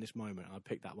right now in this moment? And I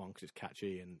picked that one because it's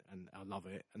catchy and I love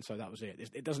it. And so that was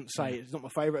it. It doesn't say, it's not my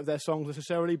favourite of their songs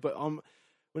necessarily, but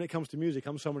when it comes to music,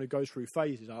 I'm someone who goes through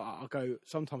phases. I'll go,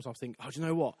 sometimes I'll think, do you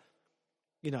know what?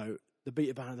 You know, the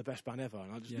Beta Band are the best band ever,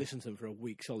 and I'll just listen to them for a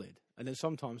week solid. And then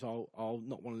sometimes I'll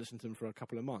not want to listen to them for a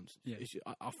couple of months. Yeah.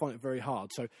 I find it very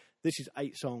hard. So this is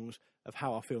 8 songs of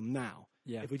how I feel now.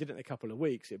 Yeah. If we did it in a couple of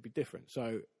weeks, it'd be different.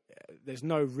 So there's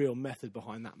no real method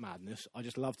behind that madness. I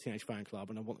just love Teenage Fan Club,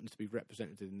 and I want them to be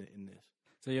represented in this.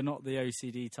 So you're not the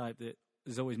OCD type that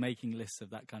is always making lists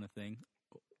of that kind of thing?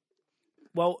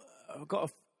 Well, I've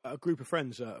got a group of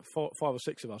friends, 5 or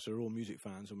 6 of us are all music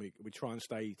fans, and we try and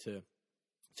stay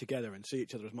together and see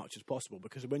each other as much as possible,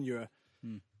 because when you're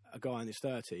a guy in his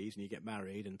 30s and you get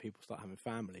married and people start having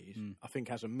families, I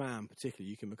think as a man particularly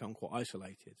you can become quite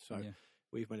isolated. So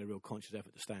we've made a real conscious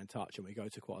effort to stay in touch, and we go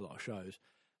to quite a lot of shows,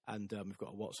 and we've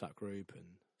got a WhatsApp group and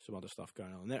some other stuff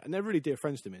going on. And they're really dear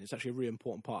friends to me, and it's actually a really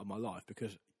important part of my life,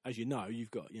 because as you know,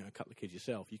 you've got a couple of kids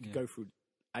yourself. You could go through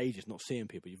ages not seeing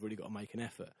people. You've really got to make an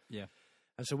effort. Yeah.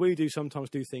 And so we sometimes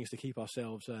do things to keep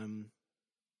ourselves in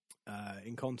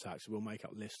contact. So we'll make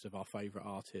up lists of our favourite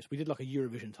artists. We did like a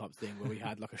Eurovision type thing where we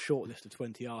had like a short list of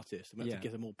 20 artists, and we had to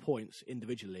give them all points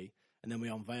individually, and then we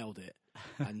unveiled it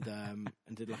and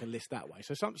did like a list that way.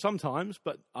 So sometimes,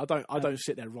 but I don't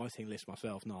sit there writing lists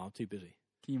myself. No, I'm too busy.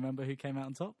 Can you remember who came out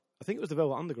on top? I think it was the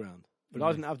Velvet Underground, but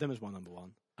I didn't have them as my number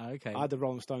one. Okay. I had the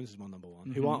Rolling Stones as my number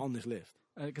one, who aren't on this list.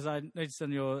 Because I noticed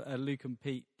on your Luke and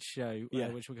Pete show,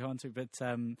 which we'll go on to, but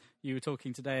you were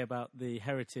talking today about the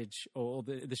heritage, or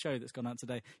the show that's gone out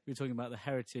today, you were talking about the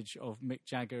heritage of Mick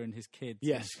Jagger and his kids,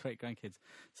 and his great-grandkids.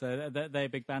 So they're a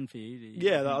big band for you?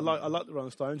 Yeah, I like the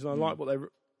Rolling Stones, and I like what they,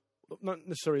 not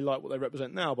necessarily like what they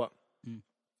represent now, but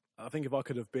I think if I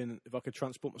could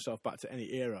transport myself back to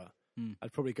any era,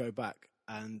 I'd probably go back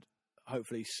and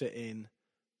hopefully sit in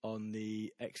on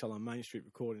the XL and Main Street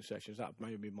recording sessions. That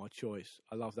may be my choice.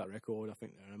 I love that record. I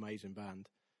think they're an amazing band.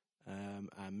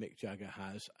 And Mick Jagger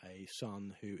has a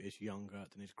son who is younger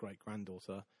than his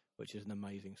great-granddaughter, which is an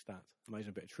amazing stat,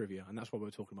 amazing bit of trivia, and that's what we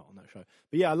were talking about on that show.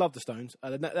 But yeah, I love the Stones.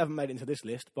 They haven't made it into this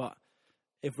list, but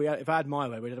if I had my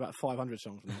way, we'd have about 500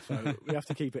 songs from them, so we have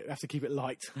to keep it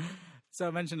light. So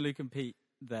I mentioned Luke and Pete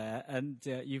there, and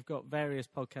you've got various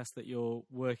podcasts that you're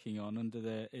working on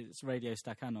under it's Radio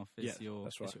Stakhanov is your...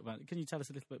 That's right. Can you tell us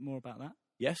a little bit more about that?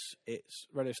 Yes, it's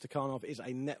Radio Stakhanov is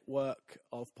a network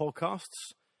of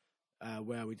podcasts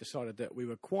where we decided that we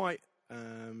were quite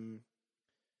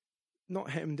not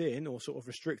hemmed in or sort of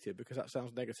restricted, because that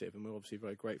sounds negative, and we're obviously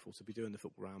very grateful to be doing the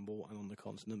Football Ramble and on the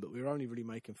continent, but we were only really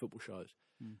making football shows.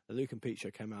 The Luke and Pete show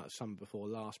came out the summer before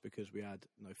last because we had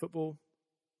no football.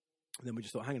 And then we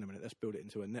just thought, hang on a minute, let's build it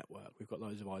into a network. We've got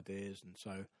loads of ideas. And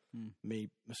so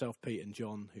myself, Pete and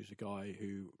John, who's the guy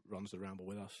who runs the Ramble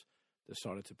with us,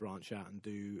 decided to branch out and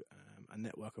do a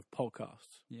network of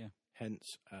podcasts. Yeah.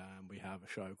 Hence, we have a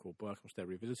show called Berkhamsted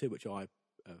Revisited, which I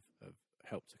have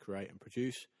helped to create and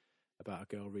produce, about a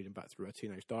girl reading back through her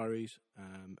teenage diaries.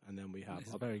 And then we have...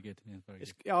 It's very good. Yeah, very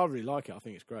good. Yeah, I really like it. I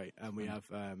think it's great. And we have...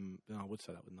 no, I would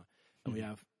say that, wouldn't I? And we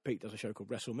have... Pete does a show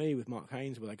called Wrestle Me with Mark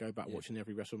Haynes, where they go back watching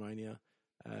every WrestleMania.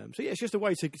 So yeah, it's just a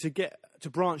way to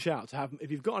branch out, to have...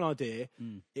 If you've got an idea,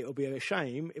 it'll be a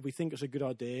shame if we think it's a good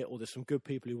idea, or there's some good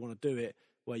people who want to do it,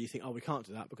 where you think, oh, we can't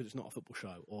do that because it's not a football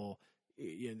show, or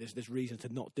there's reason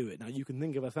to not do it. Now, you can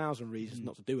think of 1,000 reasons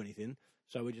not to do anything,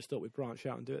 so we just thought we'd branch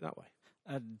out and do it that way.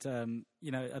 And,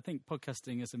 I think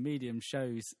podcasting as a medium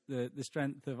shows the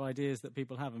strength of ideas that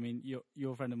people have. I mean,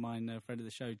 your friend of mine, a friend of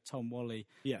the show, Tom Wally,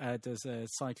 does a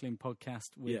cycling podcast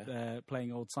with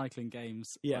playing old cycling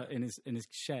games in his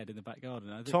shed in the back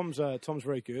garden. I think Tom's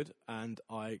very good, and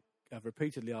I have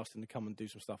repeatedly asked him to come and do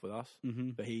some stuff with us,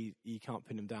 but he can't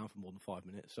pin him down for more than 5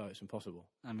 minutes, so it's impossible.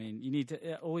 I mean,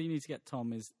 all you need to get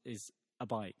Tom is a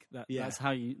bike. That's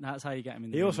how you get him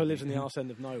in the He also lives in the arse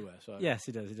end of nowhere. So yes,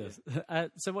 he does. Yeah.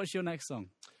 So what's your next song?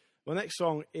 My next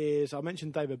song is, I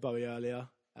mentioned David Bowie earlier.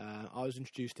 I was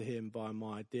introduced to him by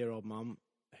my dear old mum,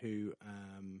 who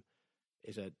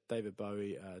is a David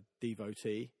Bowie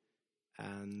devotee,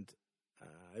 and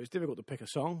it was difficult to pick a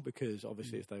song because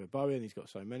obviously it's David Bowie and he's got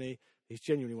so many. He's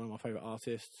genuinely one of my favourite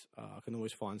artists. I can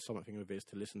always find something of his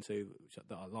to listen to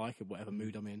that I like in whatever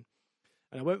mood I'm in.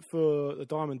 And I went for the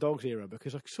Diamond Dogs era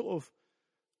because I sort of...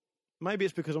 Maybe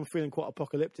it's because I'm feeling quite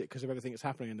apocalyptic because of everything that's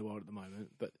happening in the world at the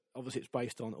moment. But obviously it's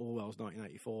based on Orwell's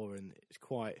 1984 and it's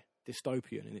quite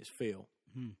dystopian in its feel.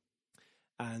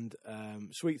 And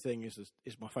Sweet Thing is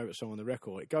my favourite song on the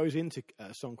record. It goes into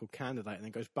a song called Candidate and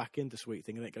then goes back into Sweet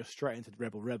Thing and then it goes straight into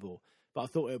Rebel Rebel. But I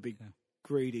thought it would be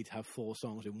greedy to have 4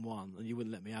 songs in one and you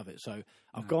wouldn't let me have it. So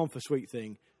I've gone for Sweet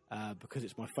Thing because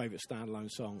it's my favourite standalone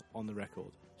song on the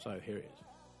record. So here it is.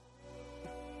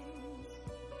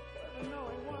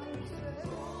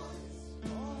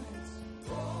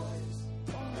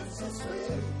 It's a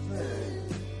sweet thing.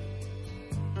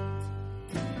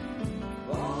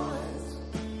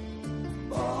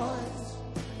 Boys,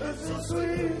 it's a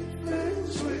sweet thing,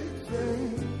 sweet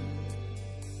thing.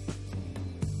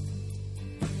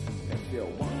 If you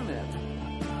want it,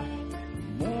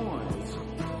 boys,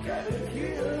 get it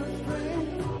here, thing.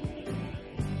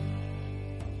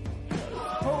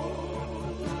 Boys,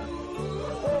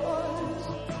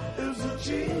 it's a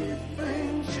cheap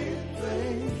thing, cheap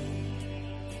thing.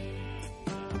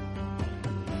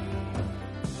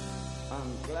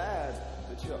 I'm glad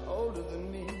that you're older than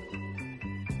me.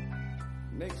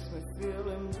 Makes me feel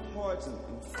important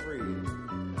and free.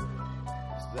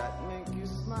 Does that make you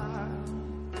smile?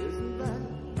 Isn't that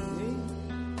me?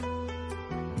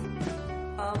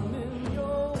 I'm in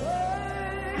your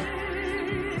way,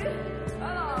 and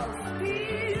I'll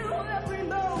steal every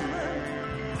moment.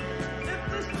 If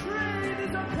this train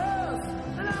is a curse,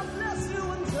 then I'll bless you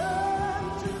and turn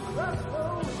to the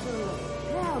crossroads to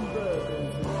hamburgers.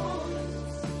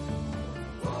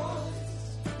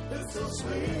 It's a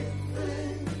sweet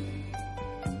thing.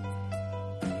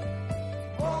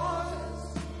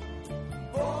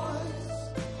 Boys,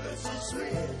 it's a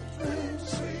sweet thing,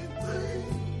 sweet thing.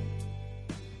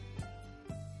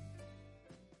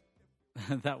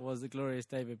 That was the glorious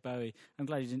David Bowie. I'm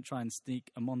glad you didn't try and sneak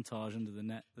a montage under the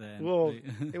net there. Well,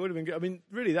 it would have been good. I mean,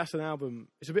 really, that's an album.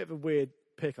 It's a bit of a weird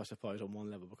pick, I suppose, on one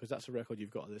level, because that's a record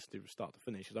you've got to listen to from start to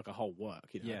finish. It's like a whole work,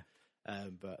 you know. Yeah.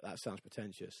 But that sounds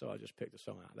pretentious, so I just picked a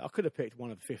song out. I could have picked one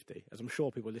of 50, as I'm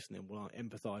sure people listening will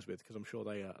empathise with, because I'm sure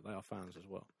they are fans as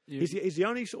well. He's the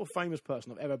only sort of famous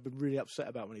person I've ever been really upset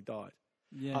about when he died.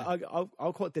 Yeah.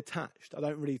 I'm quite detached. I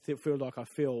don't really feel like I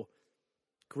feel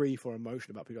grief or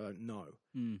emotion about people I don't know.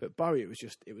 But Bowie, it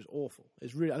was awful.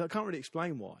 It's really, I can't really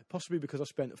explain why. Possibly because I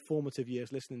spent formative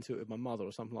years listening to it with my mother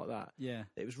or something like that. Yeah.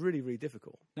 It was really, really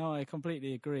difficult. No, I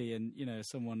completely agree. And,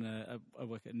 someone, I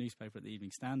work at a newspaper at the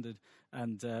Evening Standard,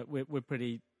 and we're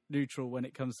pretty neutral when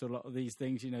it comes to a lot of these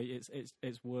things. You know,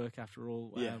 it's work after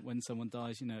all. When someone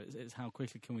dies, you know, it's how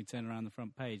quickly can we turn around the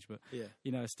front page. But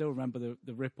you know, I still remember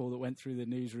the ripple that went through the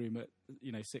newsroom at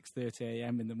 6:30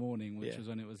 a.m. in the morning, which was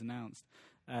when it was announced.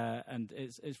 And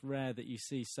it's rare that you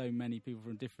see so many people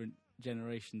from different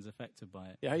generations affected by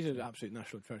it. Yeah, he's an absolute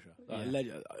national treasure.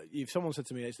 If someone said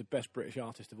to me it's the best British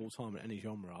artist of all time in any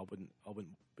genre, I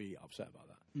wouldn't be upset about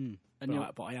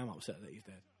that. But I am upset that he's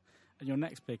dead. And your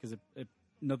next pick is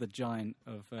another giant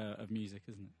of music,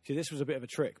 isn't it? See, this was a bit of a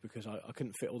trick because I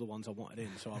couldn't fit all the ones I wanted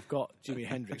in. So I've got Jimi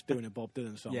Hendrix doing a Bob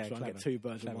Dylan song, so I can get two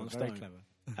birds with one stone.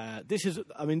 This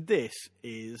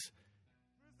is.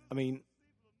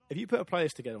 If you put a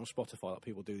playlist together on Spotify like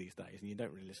people do these days, and you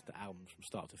don't really listen to albums from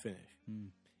start to finish,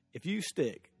 if you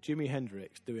stick Jimi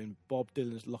Hendrix doing Bob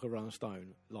Dylan's "Like a Rolling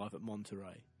Stone" live at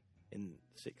Monterey in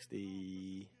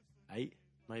 '68,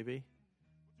 maybe.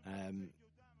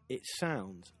 It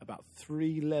sounds about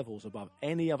 3 levels above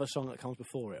any other song that comes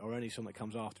before it or any song that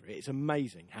comes after it. It's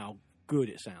amazing how good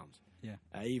it sounds,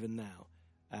 even now.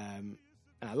 And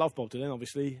I love Bob Dylan,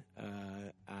 obviously,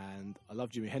 and I love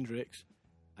Jimi Hendrix.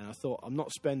 And I thought, I'm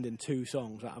not spending 2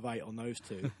 songs out of 8 on those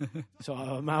 2. So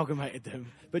I amalgamated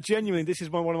them. But genuinely, this is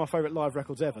one of my favourite live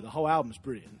records ever. The whole album's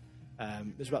brilliant.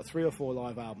 There's about 3 or 4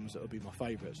 live albums that would be my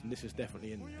favourites, and this is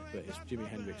definitely in there. But it's Jimi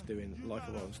Hendrix doing "Like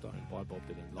a Rolling Stone" by Bob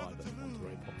Dylan live at the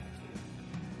Monterey Pop Festival.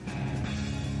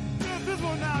 Yeah, this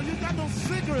one now, you got no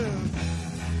secrets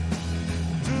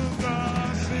to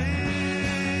conceal.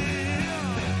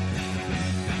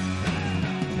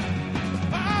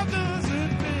 How does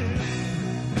it feel?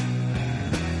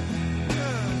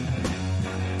 Yeah.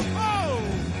 Oh,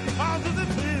 how does it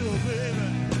feel, baby?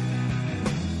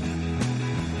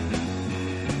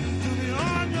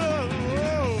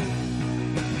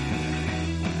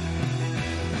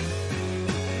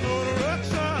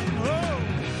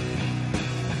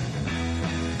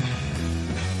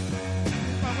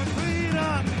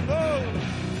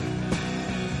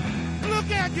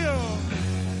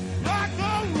 Like a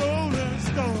rolling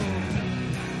stone.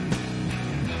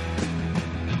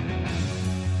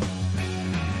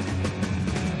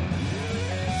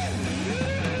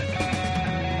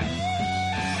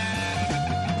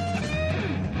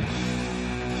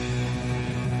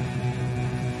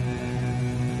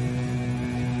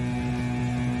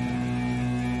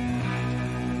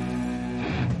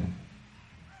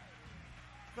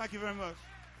 Thank you very much.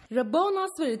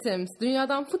 Rabonas ve Rhythms,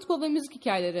 dünyadan futbol ve müzik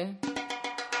hikayeleri.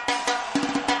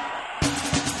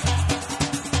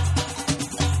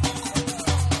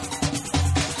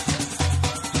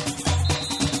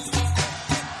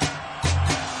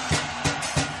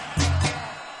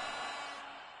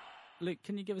 Luke,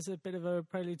 can you give us a bit of a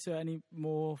prelude to any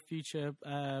more future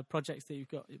projects that you've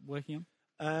got working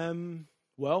on?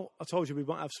 Well, I told you we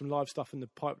might have some live stuff in the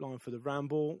pipeline for the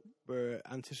Ramble. We're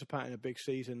anticipating a big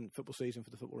football season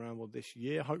for the Football Ramble this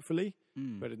year, hopefully.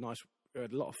 We had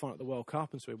a lot of fun at the World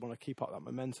Cup, and so we want to keep up that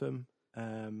momentum.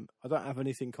 I don't have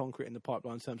anything concrete in the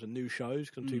pipeline in terms of new shows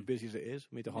because I'm too busy as it is.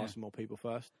 We need to hire some more people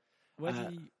first. Where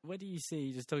do you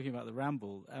see, just talking about the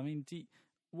Ramble, I mean,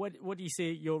 what do you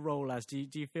see your role as? Do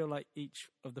you feel like each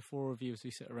of the 4 of you, as we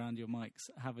sit around your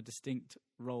mics, have a distinct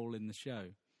role in the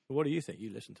show? What do you think?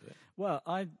 You listen to it. Well,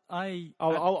 I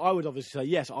would obviously say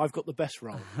yes. I've got the best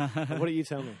role. What do you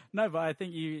tell me? No, but I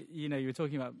think you were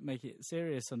talking about make it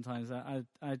serious. Sometimes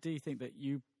I do think that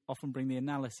you often bring the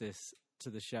analysis to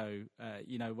the show.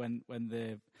 When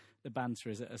the banter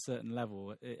is at a certain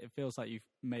level, it feels like you've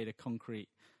made a concrete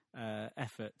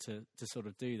effort to sort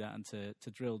of do that and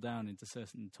to drill down into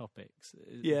certain topics.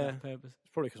 Is that purpose?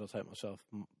 It's probably because I take myself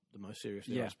the most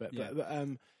seriously aspect.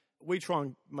 But we try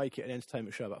and make it an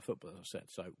entertainment show about football, as I said.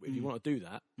 So if you want to do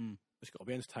that, it's got to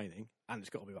be entertaining and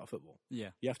it's got to be about football. Yeah,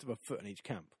 you have to have a foot in each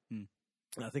camp. And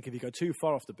I think if you go too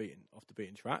far off the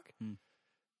beaten track,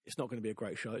 it's not going to be a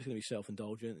great show. It's going to be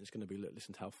self-indulgent. It's going to be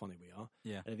listen to how funny we are.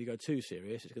 Yeah. And if you go too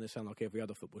serious, it's going to sound like every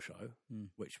other football show,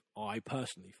 which I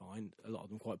personally find a lot of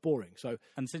them quite boring. So,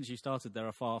 and since you started, there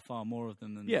are far, far more of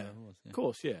them than there was. Yeah, of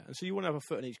course, yeah. And so you want to have a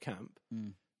foot in each camp.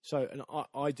 So, and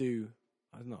I do.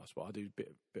 I don't know. That's what I do. A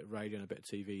bit of radio and a bit of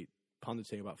TV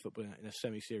punditing about football in a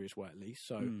semi-serious way, at least.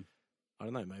 So I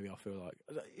don't know. Maybe I feel like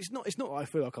it's not that I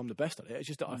feel like I'm the best at it. It's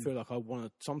just that I feel like I want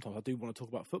to. Sometimes I do want to talk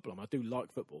about football. I do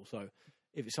like football. So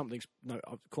if it's something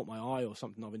I've caught my eye or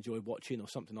something I've enjoyed watching or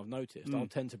something I've noticed, I'll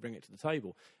tend to bring it to the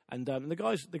table. And the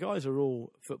guys are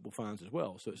all football fans as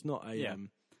well. So it's not a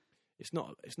it's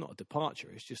not a departure.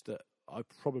 It's just that I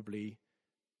probably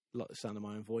like the sound of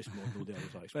my own voice more than all the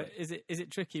others I expect. But is it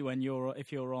tricky when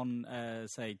if you're on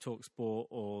say TalkSport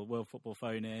or World Football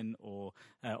Phone In or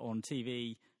on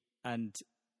TV, and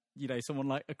someone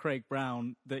like a Craig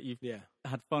Brown that you've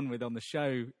had fun with on the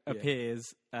show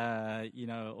appears, or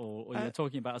you're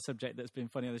talking about a subject that's been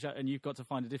funny on the show, and you've got to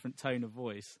find a different tone of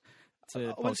voice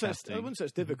to podcasting. I wouldn't say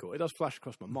it's difficult. It does flash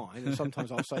across my mind, and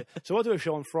sometimes I'll say... So I do a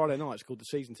show on Friday nights called The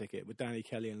Season Ticket with Danny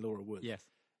Kelly and Laura Woods. Yes.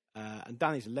 And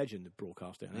Danny's a legend of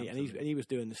broadcasting, and he was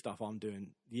doing the stuff I'm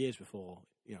doing years before,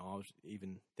 I was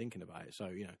even thinking about it. So,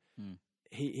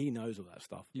 he knows all that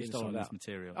stuff. You've stolen this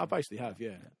material. I basically have,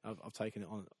 yeah. I've taken it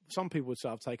on. Some people would say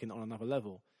I've taken it on another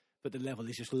level, but the level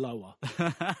is just lower.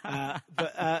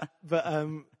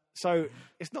 So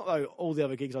it's not though all the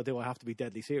other gigs I do I have to be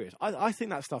deadly serious. I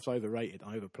think that stuff's overrated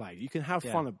and overplayed. You can have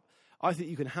fun. I think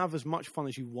you can have as much fun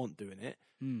as you want doing it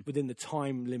within the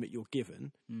time limit you're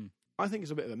given. I think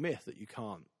it's a bit of a myth that you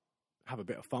can't have a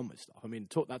bit of fun with stuff. I mean,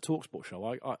 that TalkSport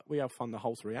show, we have fun the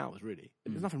whole 3 hours, really.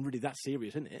 There's nothing really that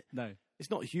serious in it. No. It's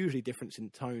not hugely difference in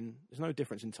tone. There's no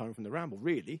difference in tone from the Ramble,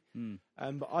 really.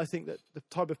 But I think that the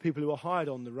type of people who are hired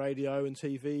on the radio and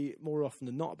TV, more often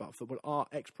than not about football, are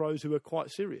ex-pros who are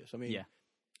quite serious. I mean,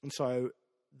 and so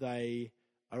they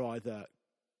are either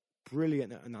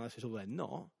brilliant at analysis or they're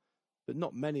not, but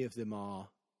not many of them are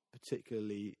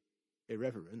particularly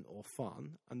irreverent or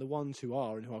fun, and the ones who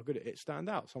are and who are good at it stand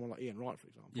out. Someone like Ian Wright, for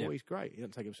example, he's great. He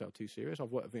doesn't take himself too serious.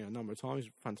 I've worked with him a number of times.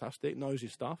 He's fantastic, knows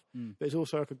his stuff, but he's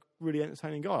also like a really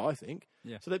entertaining guy, I think.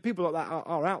 So that people like that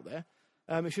are out there.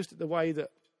 It's just the way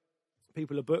that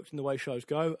people are booked and the way shows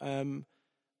go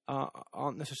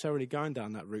aren't necessarily going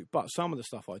down that route. But some of the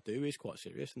stuff I do is quite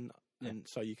serious, and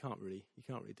so you can't really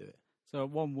do it. So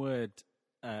one word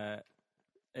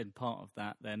in part of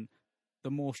that, then, the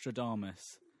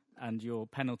Morstradamus. And your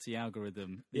penalty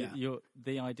algorithm,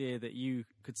 the idea that you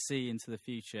could see into the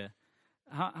future,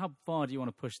 how far do you want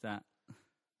to push that?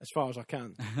 As far as I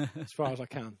can. As far as I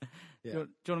can. Yeah. Do you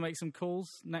want to make some calls?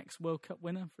 Next World Cup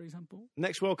winner, for example?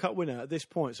 Next World Cup winner at this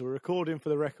point. So we're recording for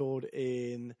the record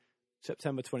in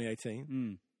September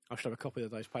 2018. I should have a copy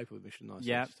of those paper with me, shouldn't I?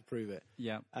 Just to prove it.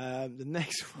 Yeah. The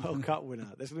next World Cup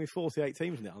winner, there's going to be 48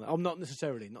 teams in it. I'm not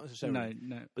necessarily. No.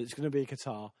 But it's going to be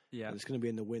Qatar. Yeah. And it's going to be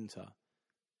in the winter.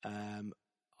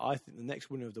 I think the next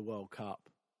winner of the World Cup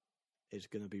is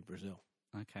going to be Brazil.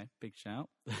 Okay, big shout.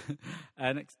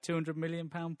 Next £200 million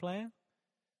player?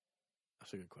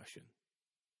 That's a good question.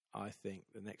 I think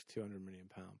the next £200 million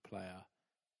player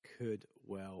could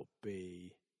well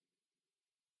be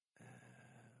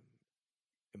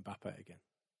Mbappe again.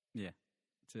 Yeah,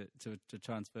 to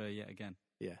transfer yet again.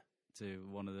 Yeah, to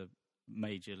one of the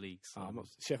major leagues. I'm not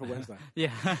Sheffield Wednesday.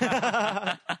 Yeah.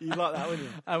 You like that, wouldn't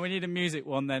you? We need a music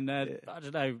one then. I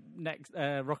don't know. Next,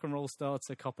 rock and roll star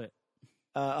to cop it.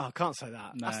 I can't say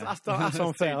that. No. That's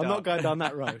unfair. I'm not going down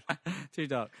that road. Too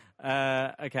dark.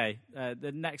 Okay.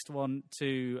 The next one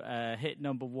to hit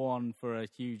number one for a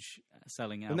huge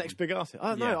selling album. The next big artist.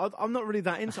 No, I'm not really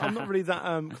that I'm not really that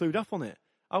clued up on it.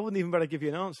 I wouldn't even better give you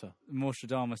an answer.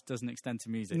 Morstradamus doesn't extend to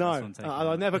music. No,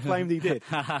 I never claimed he did.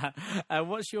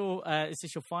 What's your? Is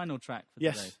this your final track for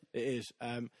today? Yes, it is.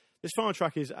 This final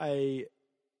track is a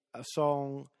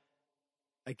song.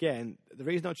 Again, the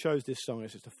reason I chose this song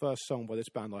is it's the first song by this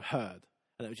band I heard,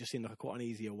 and it just seemed like quite an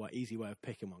easy way of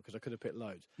picking one because I could have picked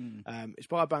loads. It's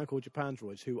by a band called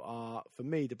Japandroids, who are, for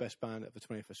me, the best band of the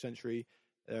 21st century.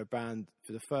 They're a band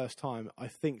for the first time, I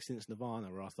think, since Nirvana,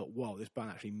 where I thought, "Wow, this band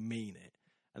actually mean it."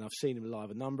 And I've seen them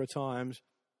live a number of times.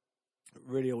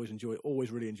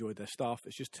 Always really enjoyed their stuff.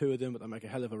 It's just two of them, but they make a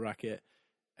hell of a racket.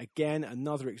 Again,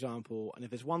 another example. And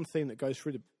if there's one thing that goes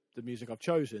through the music I've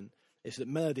chosen, it's that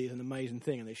melody is an amazing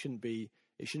thing, and it shouldn't be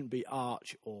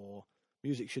arch, or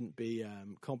music shouldn't be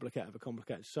complicated for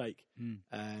complicated sake.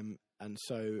 And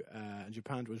so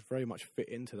Japandroids very much fit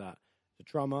into that. A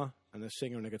drummer and a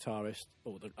singer and a guitarist,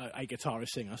 or a guitarist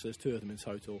singer, so there's two of them in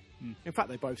total. In fact,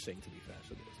 they both sing, to be fair,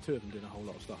 so there's two of them doing a whole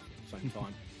lot of stuff at the same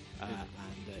time.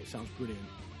 And it sounds brilliant.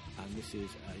 And this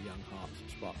is Young Hearts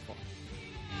Spark Fire.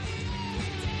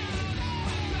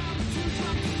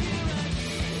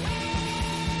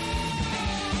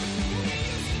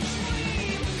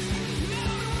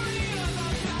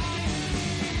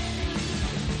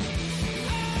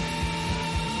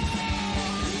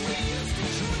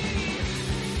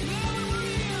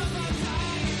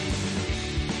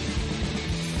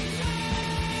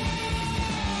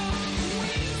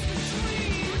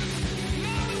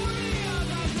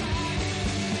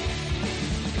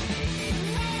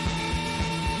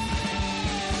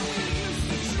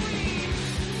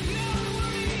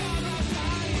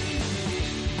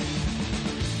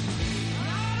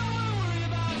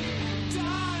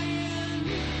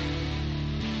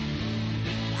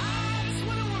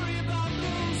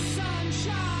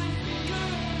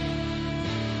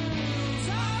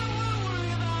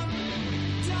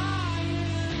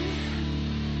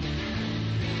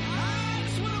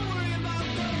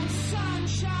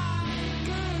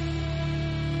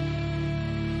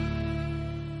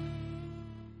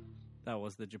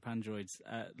 was the Japan Droids.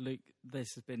 Luke,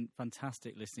 this has been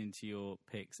fantastic listening to your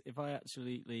picks. If I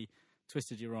absolutely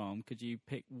twisted your arm, could you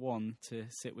pick one to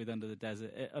sit with under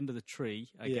the tree,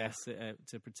 I guess,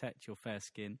 to protect your fair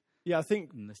skin? Yeah, I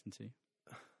think... And listen to.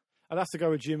 I'd have to go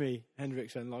with Jimi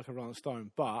Hendrix and Like a Rolling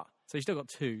Stone, but... So you still got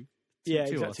two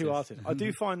two artists. I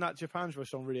do find that Japan Droids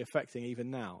song really affecting even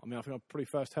now. I mean, I think I probably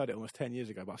first heard it almost 10 years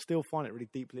ago, but I still find it really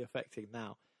deeply affecting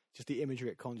now. Just the imagery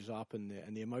it conjures up and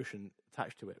the emotion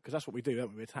attached to it. Because that's what we do,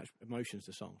 don't we? We attach emotions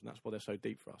to songs, and that's why they're so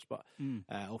deep for us. But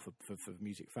or for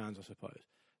music fans, I suppose.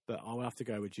 But I'll have to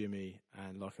go with Jimi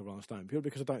and Like a Rolling Stone, purely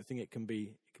because I don't think it can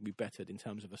be bettered in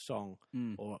terms of a song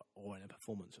or in a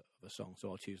performance of a song.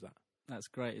 So I'll choose that. That's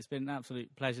great. It's been an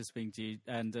absolute pleasure speaking to you.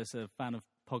 And as a fan of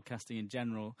podcasting in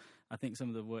general, I think some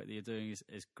of the work that you're doing is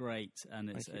great, and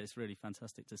it's really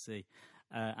fantastic to see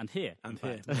and hear. And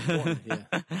hear.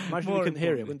 Imagine you couldn't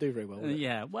hear it. It wouldn't do very well, would it?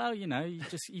 Yeah. Well,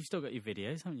 you've still got your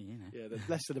videos, haven't you? Yeah, the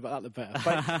less said about that, the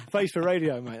better. Face for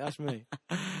radio, mate. That's me.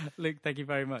 Luke, thank you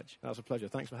very much. That was a pleasure.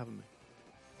 Thanks for having me.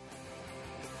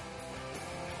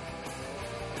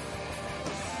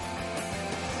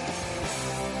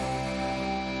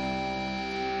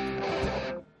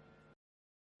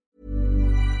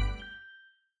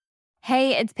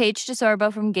 Hey, it's Paige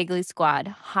DeSorbo from Giggly Squad.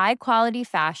 High quality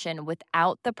fashion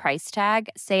without the price tag.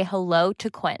 Say hello to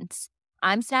Quince.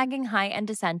 I'm snagging high-end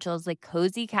essentials like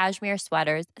cozy cashmere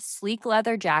sweaters, sleek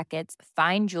leather jackets,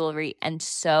 fine jewelry, and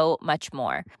so much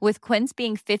more. With Quince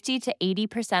being 50 to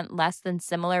 80% less than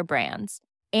similar brands.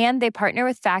 And they partner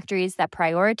with factories that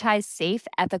prioritize safe,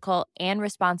 ethical, and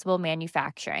responsible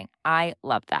manufacturing. I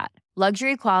love that.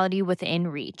 Luxury quality within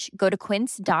reach. Go to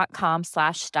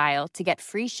quince.com/style to get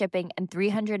free shipping and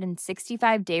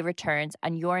 365-day returns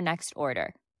on your next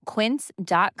order.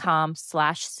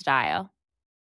 Quince.com/style.